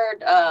overheard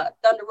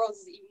Thunder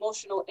Rosa's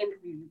emotional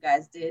interview you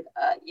guys did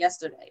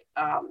yesterday.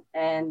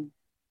 And,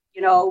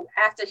 you know,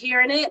 after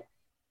hearing it,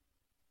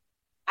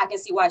 I can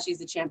see why she's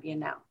the champion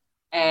now.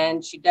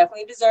 And she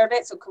definitely deserved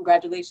it. So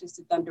congratulations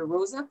to Thunder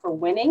Rosa for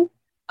winning.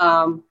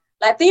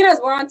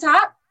 Latinas were on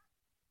top.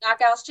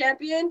 Knockouts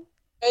champion,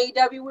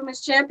 AEW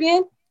Women's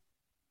Champion.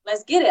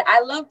 Let's get it.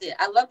 I loved it.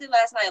 I loved it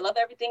last night. I loved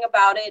everything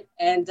about it.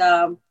 And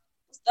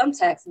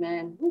thumbtacks,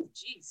 man. Ooh,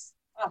 jeez.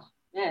 Oh,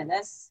 man,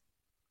 that's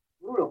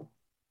brutal.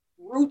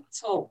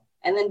 Brutal.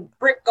 And then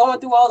Britt going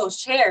through all those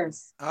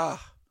chairs. I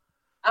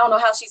don't know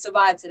how she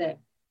survived today.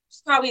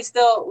 She's probably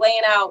still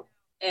laying out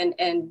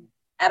and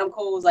Adam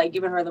Cole was like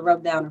giving her the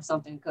rub down or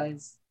something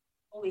because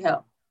holy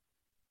hell,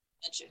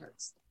 that shit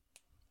hurts.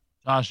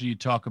 Tasha, you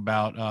talk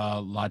about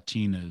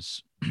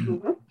Latinas.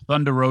 Mm-hmm.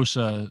 Thunder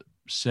Rosa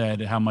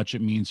said how much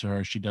it means to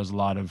her. She does a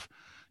lot of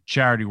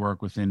charity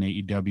work within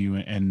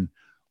AEW, and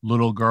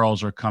little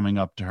girls are coming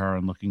up to her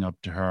and looking up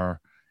to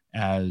her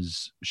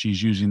as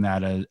she's using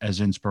that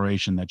as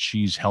inspiration, that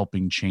she's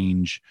helping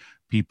change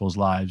people's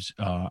lives.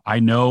 I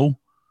know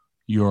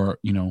your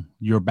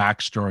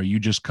backstory. You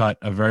just cut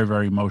a very,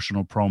 very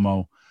emotional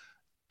promo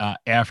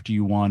after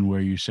you won,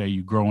 where you say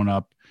you growing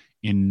up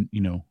in,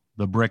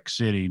 the brick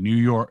city,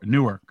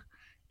 Newark,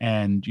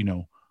 and,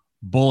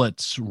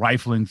 bullets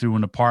rifling through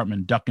an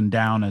apartment, ducking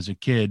down as a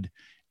kid,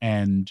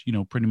 and,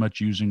 pretty much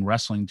using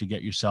wrestling to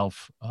get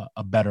yourself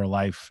a better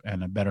life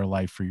and a better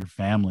life for your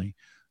family.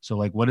 So,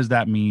 like, what does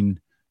that mean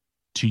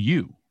to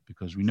you?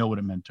 Because we know what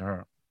it meant to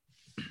her.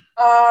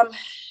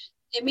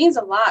 It means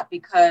a lot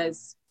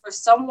because for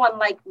someone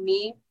like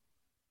me,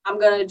 I'm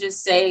going to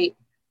just say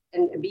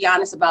and be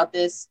honest about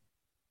this,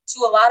 to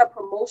a lot of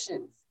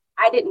promotions,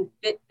 I didn't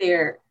fit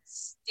their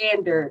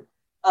standard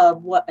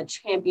of what a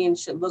champion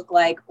should look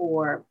like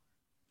or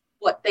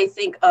what they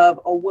think of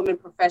a woman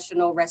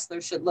professional wrestler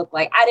should look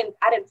like. I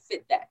didn't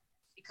fit that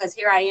because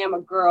here I am,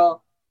 a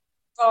girl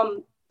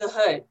from the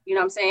hood. You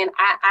know what I'm saying?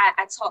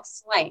 I talk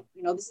slang.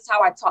 You know, this is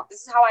how I talk.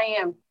 This is how I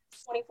am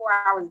 24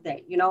 hours a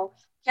day. You know,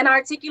 can I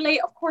articulate?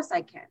 Of course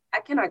I can.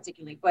 I can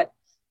articulate, but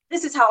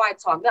this is how I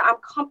talk. Now, I'm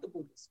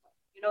comfortable this way.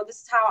 You know,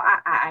 this is how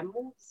I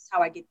move. This is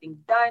how I get things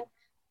done.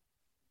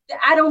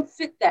 I don't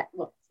fit that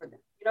look for them.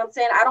 You know what I'm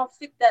saying? I don't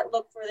fit that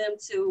look for them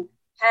to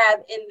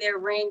have in their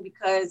ring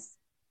because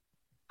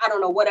I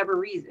don't know, whatever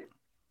reason.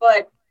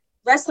 But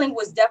wrestling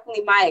was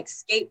definitely my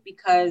escape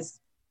because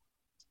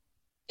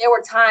there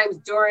were times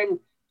during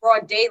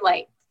broad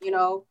daylight, you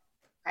know,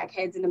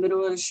 crackheads in the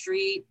middle of the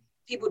street,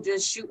 people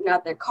just shooting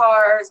out their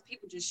cars,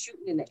 people just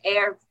shooting in the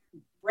air,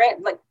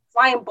 like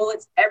flying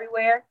bullets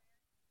everywhere.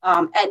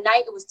 At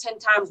night, it was 10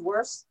 times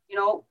worse. You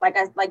know, like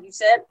you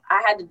said,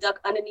 I had to duck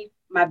underneath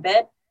my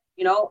bed.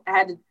 You know,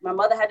 my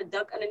mother had to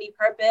duck underneath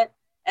her bed.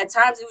 At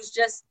times, it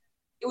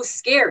was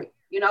scary,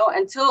 you know,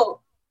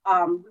 until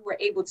we were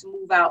able to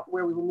move out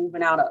where we were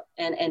moving out of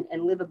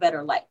and live a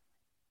better life.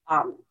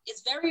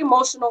 It's very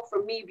emotional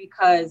for me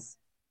because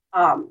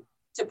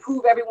to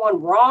prove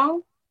everyone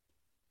wrong,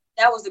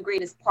 that was the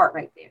greatest part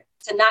right there.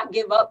 To not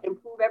give up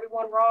and prove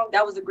everyone wrong,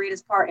 that was the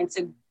greatest part. And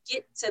to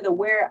get to the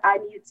where I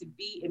needed to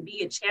be and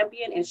be a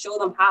champion and show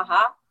them,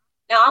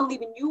 now I'm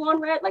leaving you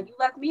on red, like you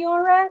left me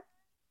on red.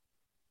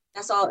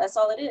 That's all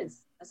it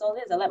is. That's all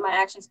it is. I let my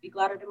actions speak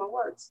louder than my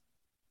words.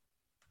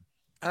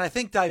 And I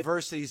think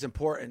diversity is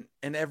important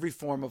in every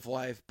form of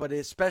life, but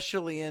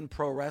especially in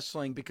pro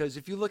wrestling, because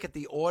if you look at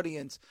the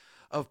audience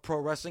of pro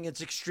wrestling,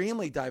 it's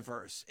extremely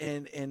diverse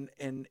in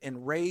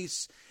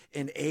race,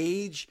 in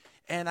age.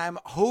 And I'm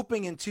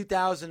hoping in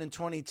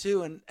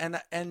 2022,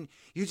 and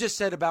you just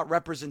said about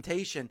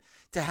representation,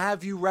 to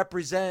have you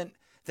represent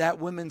that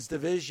women's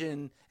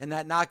division and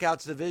that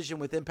knockouts division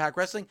with Impact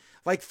Wrestling,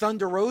 like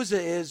Thunder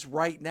Rosa is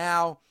right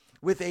now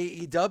with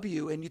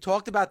AEW. And you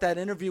talked about that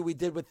interview we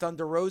did with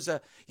Thunder Rosa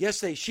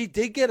yesterday. She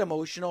did get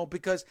emotional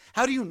because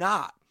how do you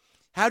not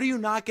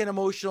get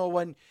emotional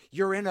when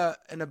you're in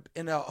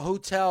a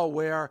hotel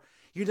where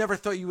you never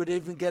thought you would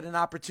even get an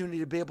opportunity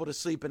to be able to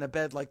sleep in a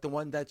bed like the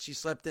one that she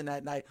slept in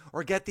that night,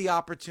 or get the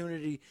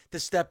opportunity to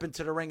step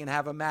into the ring and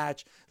have a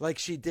match like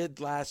she did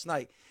last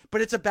night.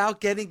 But it's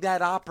about getting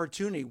that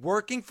opportunity,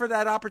 working for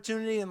that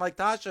opportunity. And like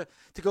Tasha,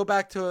 to go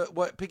back to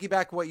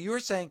piggyback what you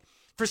were saying,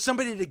 for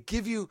somebody to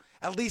give you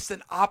at least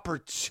an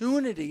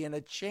opportunity and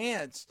a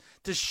chance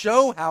to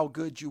show how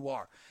good you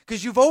are.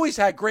 Because you've always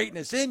had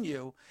greatness in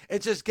you.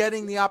 It's just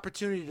getting the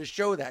opportunity to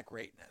show that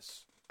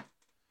greatness.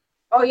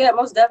 Oh, yeah,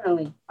 most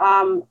definitely.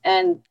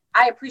 And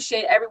I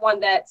appreciate everyone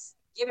that's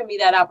given me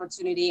that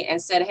opportunity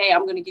and said, hey,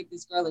 I'm going to give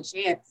this girl a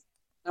chance.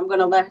 I'm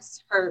going to let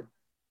her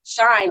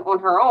shine on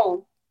her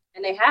own.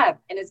 And they have.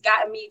 And it's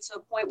gotten me to a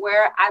point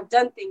where I've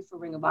done things for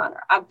Ring of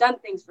Honor. I've done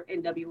things for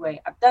NWA.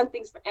 I've done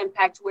things for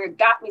Impact where it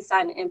got me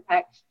signed to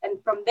Impact.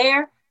 And from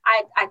there,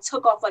 I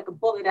took off like a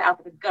bullet out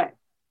of the gun,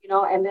 you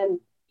know, and then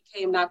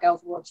became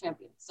Knockouts World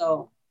Champion.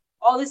 So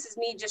all this is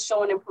me just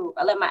showing and prove.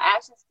 I let my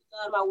actions speak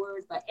louder than my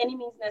words by any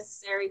means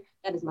necessary.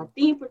 That is my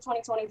theme for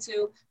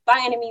 2022,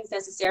 by any means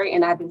necessary.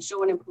 And I've been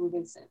showing and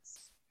proving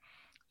since.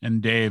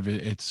 And Dave,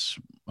 it's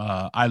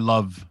I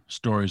love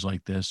stories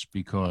like this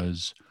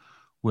because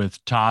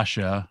with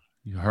Tasha,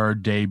 her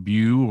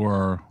debut,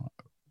 or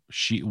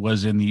she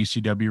was in the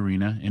ECW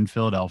arena in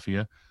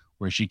Philadelphia,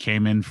 where she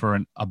came in for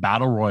a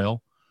battle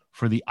royal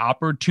for the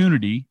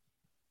opportunity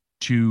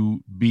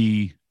to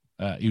be,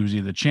 he was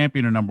either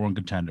champion or number one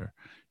contender.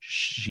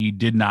 She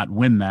did not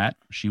win that.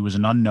 She was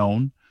an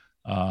unknown.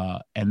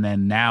 And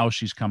then now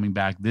she's coming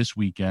back this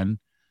weekend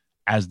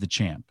as the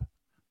champ.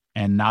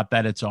 And not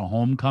that it's a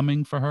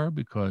homecoming for her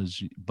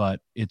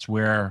but it's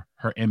where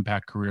her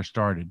Impact career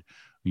started.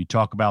 You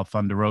talk about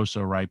Thunder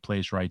Rosa, right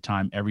place, right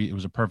time. It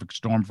was a perfect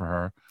storm for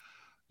her,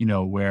 you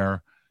know,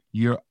 where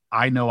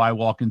I know I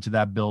walk into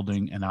that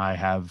building and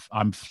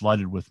I'm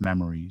flooded with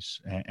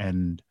memories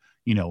and,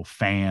 you know,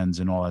 fans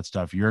and all that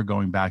stuff. You're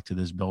going back to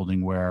this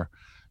building where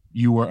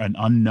you were an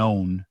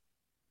unknown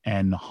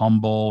and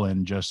humble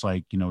and just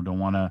like, you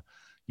know,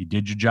 you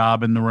did your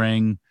job in the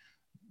ring,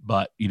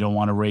 but you don't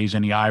want to raise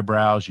any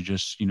eyebrows. You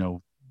just, you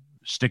know,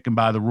 sticking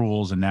by the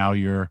rules. And now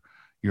you're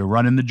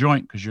running the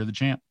joint because you're the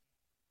champ.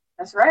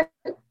 That's right.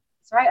 That's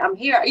right. I'm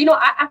here. You know,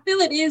 I feel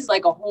it is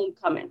like a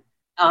homecoming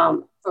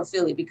for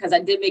Philly because I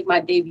did make my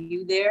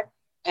debut there.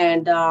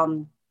 And I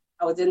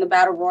was in the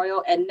Battle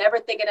Royal and never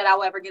thinking that I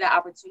would ever get an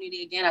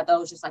opportunity again. I thought it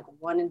was just like a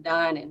one and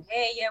done. And,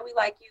 hey, yeah, we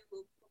like you.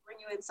 We'll bring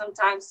you in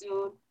sometime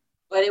soon.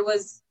 But it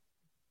was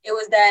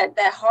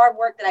that hard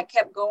work that I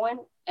kept going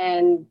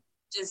and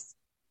just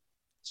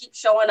keep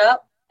showing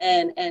up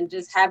and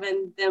just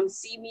having them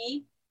see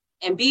me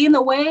and be in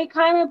the way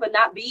kind of, but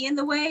not be in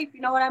the way, if you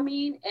know what I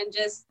mean. And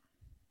just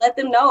let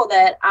them know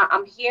that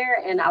I'm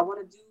here and I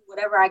want to do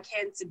whatever I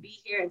can to be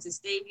here and to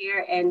stay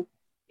here. And,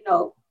 you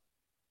know,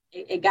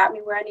 it got me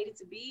where I needed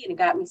to be and it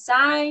got me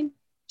signed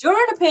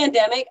during a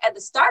pandemic, at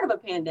the start of a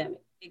pandemic,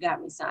 it got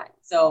me signed.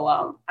 So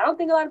I don't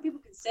think a lot of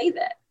people can say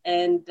that.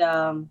 And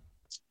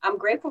I'm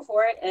grateful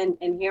for it.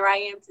 And here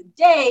I am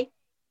today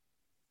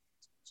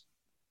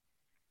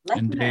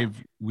And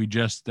Dave,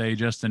 they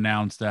just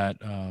announced that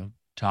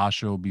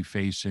Tasha will be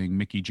facing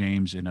Mickie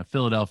James in a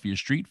Philadelphia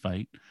street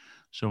fight.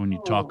 So when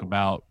you talk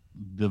about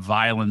the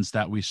violence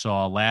that we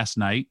saw last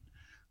night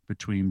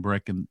between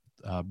Britt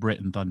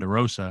and Thunder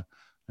Rosa,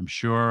 I'm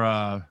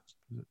sure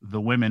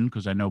the women,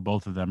 because I know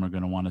both of them are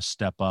going to want to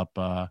step up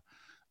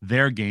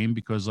their game,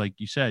 because like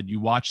you said, you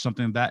watch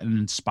something like that and it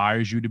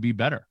inspires you to be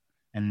better,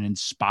 and it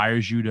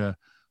inspires you to,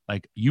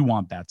 like, you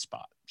want that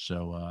spot.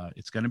 So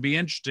it's going to be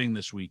interesting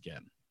this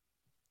weekend.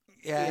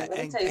 Yeah,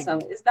 let me tell you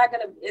something. It's not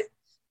going to,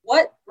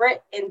 what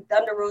Britt and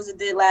Thunder Rosa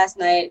did last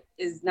night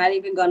is not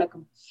even going to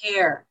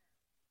compare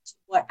to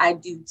what I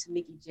do to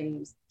Mickie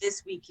James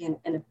this weekend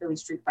in a Philly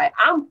street fight.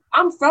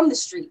 I'm from the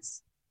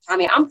streets. I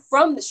mean, I'm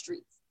from the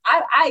streets.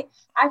 I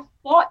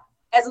fought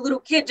as a little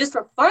kid just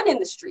for fun in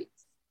the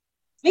streets.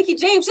 Mickie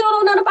James, she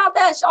don't know nothing about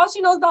that. All she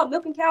knows about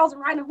milking cows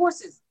and riding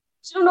horses.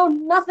 She don't know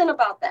nothing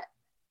about that.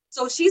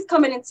 So she's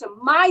coming into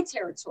my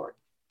territory.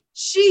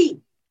 She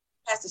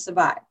has to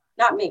survive,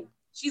 not me.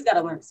 She's got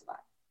to learn to survive.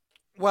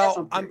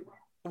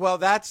 Well,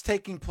 that's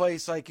taking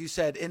place, like you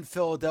said, in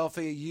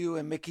Philadelphia, you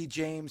and Mickie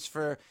James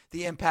for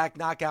the Impact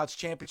Knockouts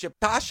Championship.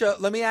 Tasha,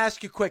 let me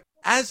ask you quick.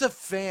 As a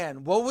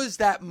fan, what was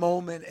that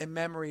moment in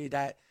memory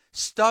that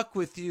stuck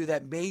with you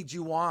that made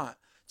you want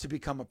to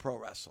become a pro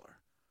wrestler?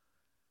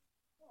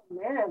 Oh,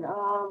 man,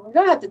 we're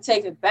going to have to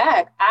take it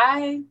back.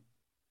 I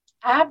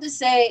have to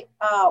say,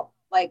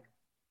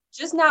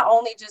 just not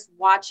only just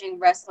watching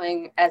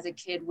wrestling as a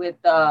kid with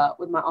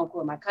my uncle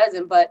and my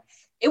cousin, but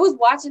it was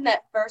watching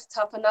that first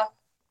Tough Enough,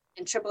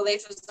 and Triple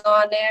H was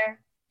on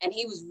there, and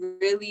he was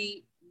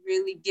really,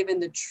 really giving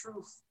the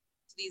truth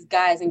to these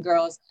guys and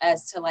girls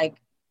as to like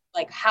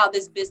how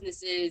this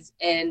business is,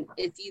 and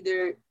it's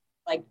either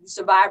like you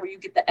survive or you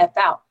get the F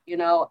out, you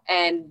know.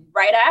 And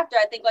right after,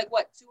 I think 2 or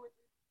 3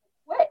 people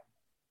quit,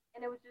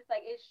 and it was just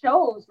like, it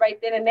shows right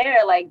then and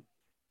there, like,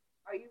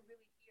 are you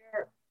really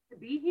here to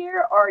be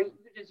here, or are you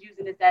just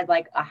using this as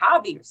like a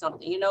hobby or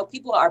something? You know,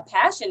 people are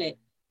passionate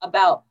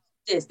about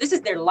this. This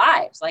is their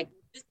lives. Like,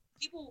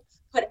 people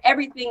put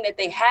everything that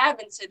they have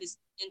into this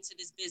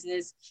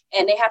business,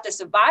 and they have to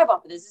survive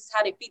off of this. This is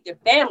how they feed their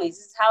families.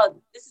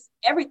 This is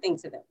everything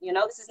to them. You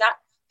know, this is not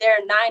their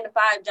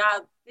 9-to-5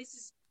 job. This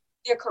is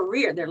their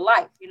career, their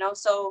life, you know?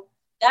 So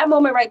that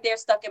moment right there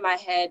stuck in my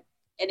head,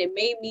 and it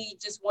made me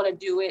just want to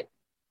do it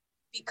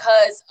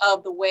because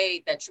of the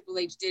way that Triple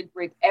H did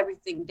break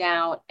everything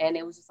down. And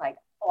it was just like,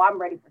 oh,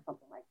 I'm ready for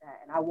something like that,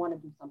 and I want to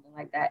do something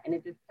like that. And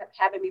it just kept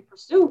having me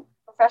pursue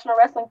professional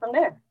wrestling from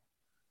there.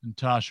 And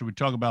Tasha, we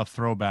talk about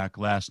throwback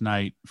last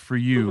night. For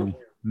you,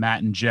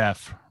 Matt and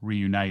Jeff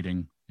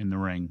reuniting in the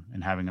ring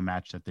and having a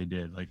match that they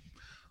did. Like,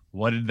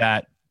 what did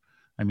that,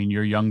 I mean,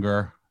 you're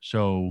younger,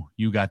 so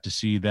you got to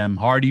see them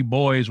Hardy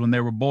Boys when they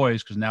were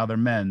boys, because now they're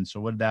men.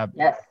 So what did that?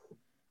 Yes.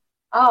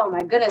 Oh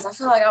my goodness. I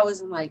feel like I was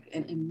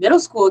in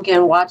middle school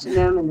again, watching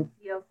them in the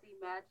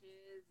TLC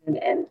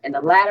matches and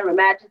the ladder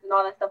matches and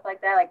all that stuff like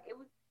that. Like, it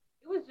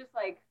was just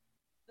like,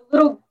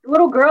 the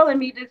little girl in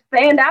me just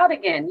fanned out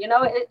again. You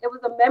know, it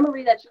was a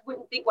memory that you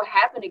wouldn't think would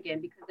happen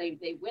again, because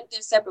they went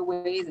their separate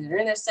ways and they're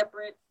in their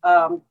separate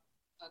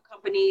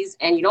companies,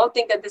 and you don't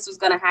think that this was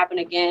going to happen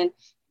again.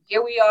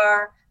 Here we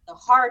are, the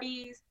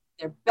Hardys,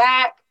 they're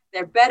back,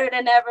 they're better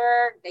than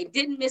ever, they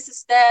didn't miss a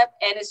step,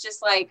 and it's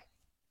just like,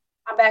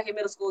 I'm back in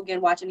middle school again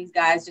watching these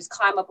guys just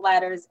climb up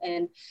ladders,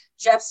 and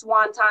Jeff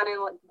Swanton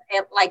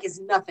like is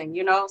nothing,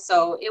 you know?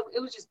 So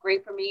it was just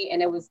great for me,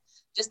 and it was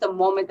just a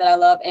moment that I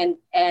love,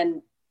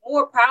 and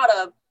more proud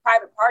of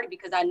Private Party,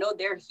 because I know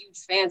they're huge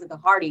fans of the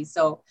Hardys.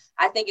 So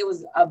I think it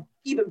was a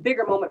even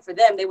bigger moment for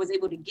them. They was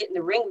able to get in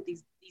the ring with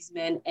these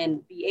men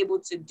and be able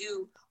to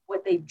do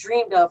what they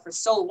dreamed of for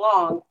so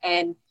long,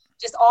 and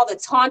just all the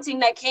taunting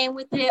that came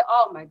with it.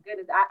 Oh my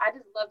goodness. I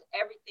just loved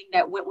everything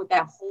that went with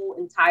that whole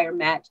entire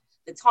match.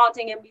 The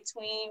taunting in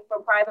between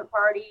from Private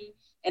Party,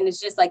 and it's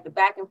just like the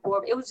back and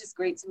forth. It was just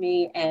great to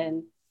me,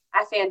 and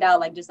I fanned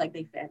out just like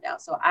they fanned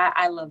out. So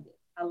I loved it.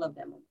 I love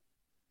that moment.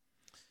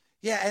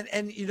 Yeah,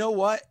 and you know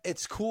what?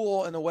 It's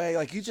cool in a way.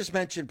 Like, you just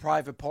mentioned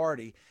Private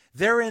Party.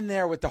 They're in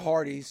there with the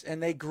Hardys,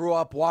 and they grew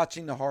up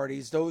watching the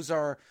Hardys. Those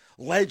are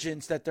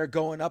legends that they're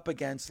going up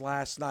against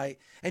last night.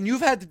 And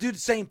you've had to do the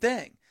same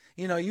thing.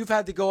 You know, you've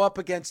had to go up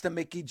against a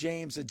Mickie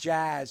James, a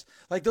Jazz.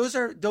 Like, those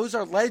are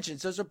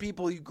legends. Those are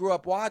people you grew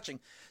up watching.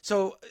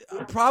 So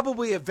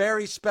probably a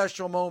very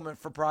special moment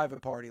for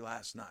Private Party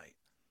last night.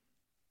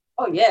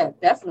 Oh, yeah,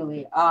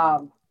 definitely.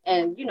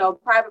 And, you know,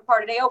 Private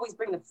Party, they always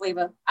bring the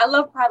flavor. I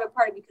love Private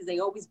Party because they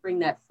always bring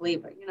that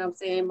flavor. You know what I'm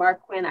saying?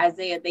 Mark Quinn,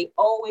 Isaiah, they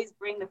always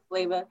bring the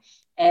flavor.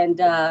 And,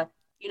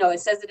 you know, it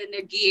says it in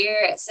their gear.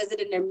 It says it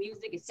in their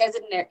music. It says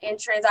it in their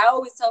entrance. I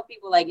always tell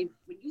people, like,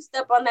 when you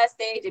step on that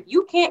stage, if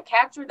you can't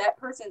capture that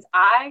person's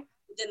eye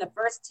within the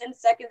first 10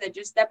 seconds that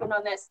you're stepping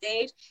on that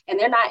stage, and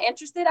they're not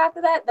interested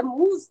after that, the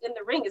moves in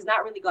the ring is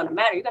not really going to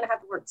matter. You're going to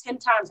have to work 10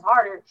 times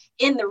harder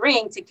in the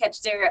ring to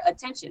catch their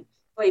attention.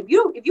 But if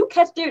you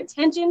catch their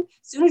attention,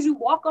 as soon as you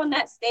walk on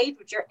that stage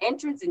with your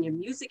entrance and your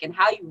music and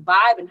how you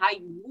vibe and how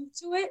you move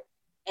to it,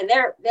 and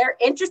they're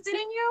interested in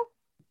you,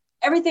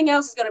 everything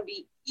else is going to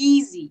be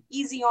easy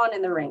on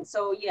in the ring.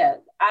 So yeah,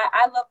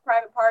 I love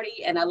Private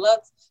Party, and I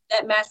loved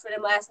that match for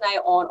them last night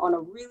on a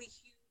really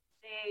huge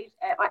stage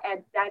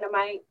at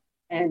Dynamite.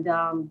 And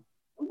the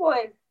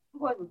boys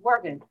was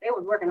working. They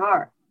was working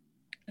hard.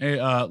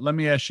 Hey, let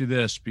me ask you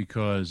this,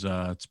 because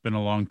it's been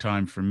a long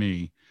time for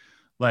me.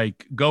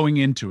 Like, going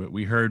into it,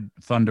 we heard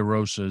Thunder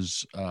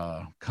Rosa's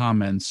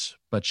comments,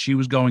 but she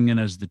was going in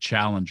as the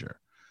challenger.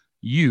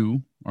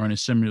 You are in a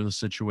similar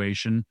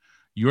situation.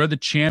 You're the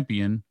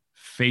champion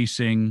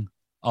facing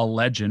a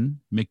legend,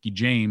 Mickie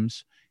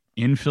James,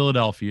 in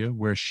Philadelphia,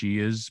 where she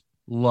is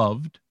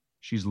loved.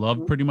 She's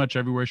loved pretty much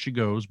everywhere she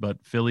goes, but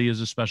Philly is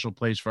a special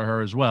place for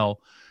her as well.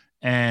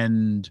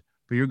 But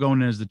you're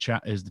going in as the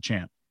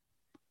champ.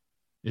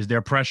 Is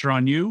there pressure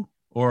on you,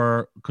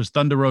 or because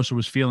Thunder Rosa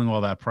was feeling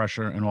all that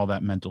pressure and all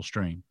that mental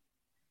strain?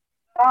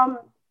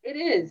 It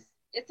is.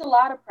 It's a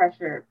lot of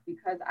pressure,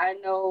 because I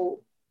know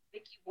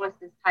Mickie wants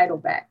this title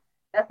back.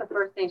 That's the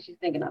first thing she's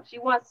thinking of. She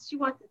wants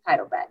the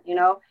title back, you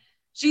know?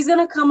 She's going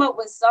to come up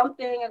with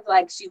something of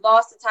like she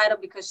lost the title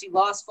because she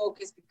lost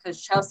focus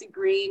because Chelsea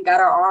Green got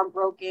her arm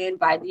broken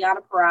by Deonna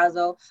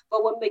Purrazzo.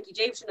 But what Mickie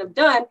James should have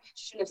done,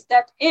 she should have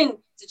stepped in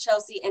to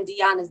Chelsea and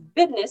Deonna's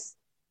business.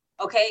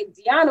 Okay,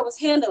 Deonna was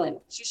handling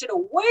it. She should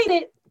have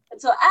waited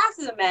until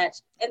after the match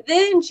and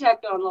then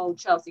checked on old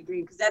Chelsea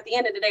Green, because at the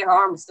end of the day, her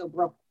arm was still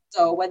broken.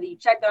 So whether you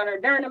checked on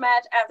her during the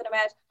match, after the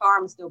match, her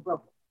arm is still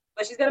broken.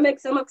 But she's going to make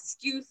some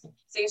excuse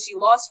saying she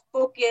lost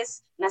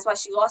focus, and that's why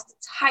she lost the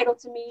title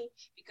to me,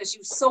 because she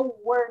was so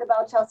worried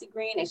about Chelsea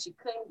Green and she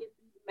couldn't get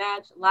through the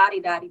match,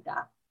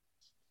 la-di-da-di-da.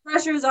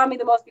 Pressure is on me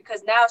the most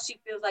because now she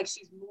feels like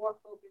she's more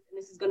focused and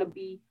this is going to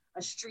be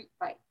a street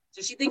fight.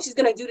 So she thinks she's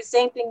going to do the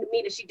same thing to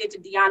me that she did to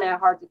Deonna at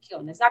Hard to Kill.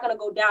 And it's not going to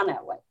go down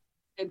that way.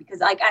 Okay? Because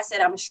like I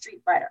said, I'm a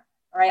street fighter.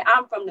 All right.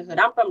 I'm from the hood.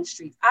 I'm from the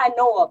streets. I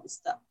know all this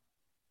stuff.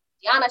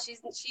 Deonna,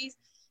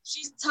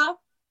 she's tough.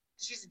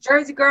 She's a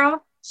Jersey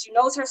girl. She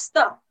knows her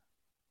stuff.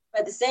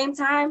 But at the same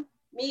time,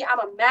 me, I'm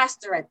a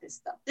master at this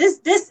stuff. This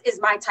is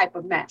my type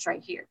of match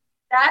right here.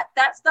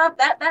 That stuff,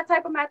 that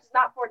type of match is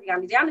not for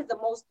Deonna. Deonna is the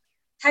most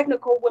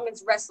technical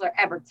women's wrestler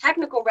ever.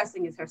 Technical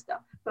wrestling is her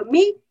stuff. But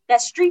me,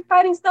 that street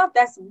fighting stuff,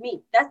 that's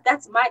me.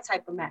 That's my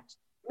type of match.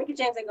 Mickie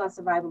James ain't gonna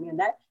survive with me on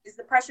that. Is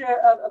the pressure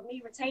of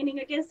me retaining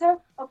against her?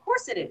 Of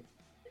course it is.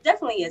 It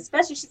definitely is,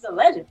 especially she's a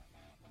legend.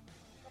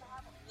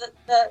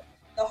 The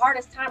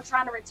hardest time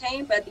trying to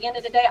retain, but at the end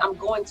of the day, I'm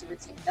going to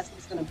retain. That's what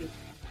it's gonna be.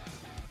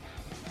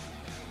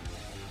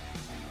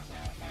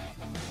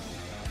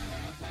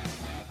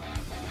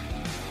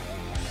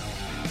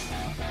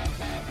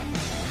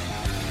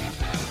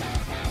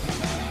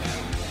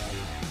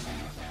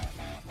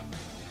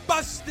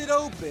 Busted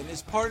Open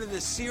is part of the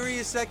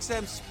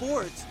SiriusXM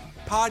Sports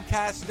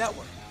Podcast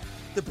Network.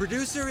 The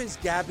producer is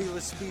Gabby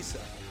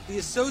Laspisa. The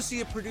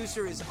associate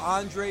producer is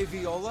Andre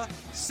Viola.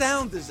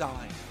 Sound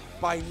design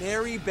by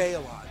Neri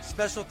Balon.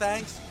 Special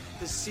thanks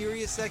to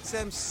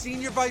SiriusXM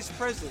Senior Vice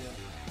President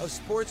of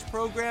Sports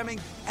Programming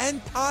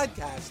and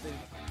Podcasting,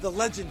 the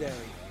legendary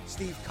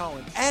Steve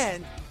Cohen,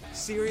 and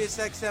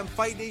SiriusXM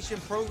Fight Nation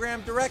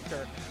Program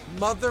Director,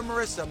 Mother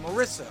Marissa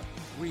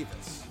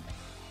Rivas.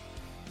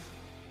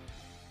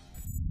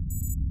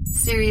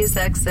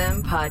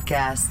 SiriusXM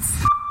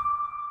Podcasts.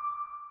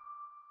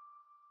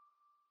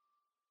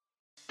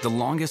 The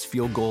longest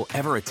field goal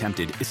ever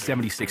attempted is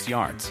 76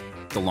 yards.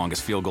 The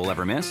longest field goal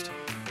ever missed?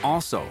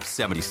 Also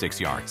 76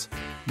 yards.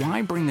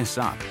 Why bring this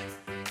up?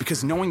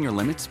 Because knowing your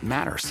limits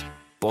matters,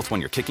 both when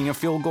you're kicking a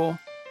field goal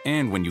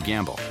and when you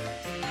gamble.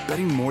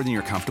 Betting more than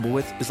you're comfortable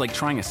with is like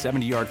trying a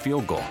 70-yard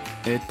field goal.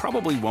 It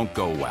probably won't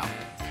go well.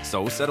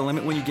 So set a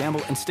limit when you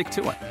gamble and stick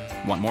to it.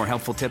 Want more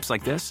helpful tips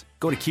like this?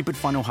 Go to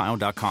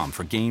keepitfunohio.com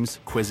for games,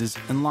 quizzes,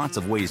 and lots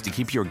of ways to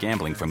keep your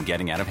gambling from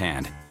getting out of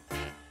hand.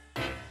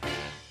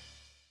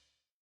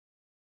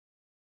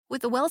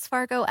 With the Wells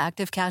Fargo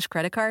Active Cash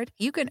Credit Card,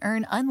 you can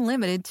earn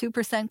unlimited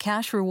 2%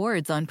 cash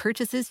rewards on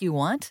purchases you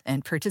want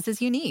and purchases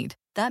you need.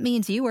 That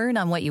means you earn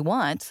on what you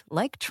want,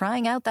 like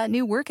trying out that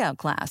new workout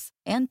class,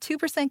 and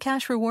 2%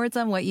 cash rewards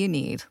on what you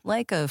need,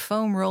 like a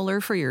foam roller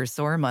for your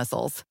sore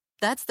muscles.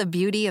 That's the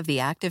beauty of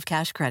the Active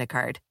Cash Credit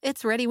Card.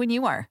 It's ready when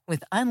you are,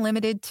 with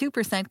unlimited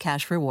 2%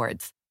 cash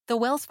rewards. The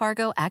Wells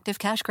Fargo Active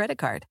Cash Credit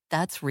Card.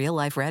 That's real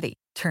life ready.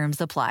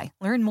 Terms apply.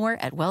 Learn more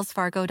at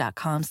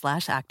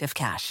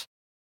wellsfargo.com/activecash.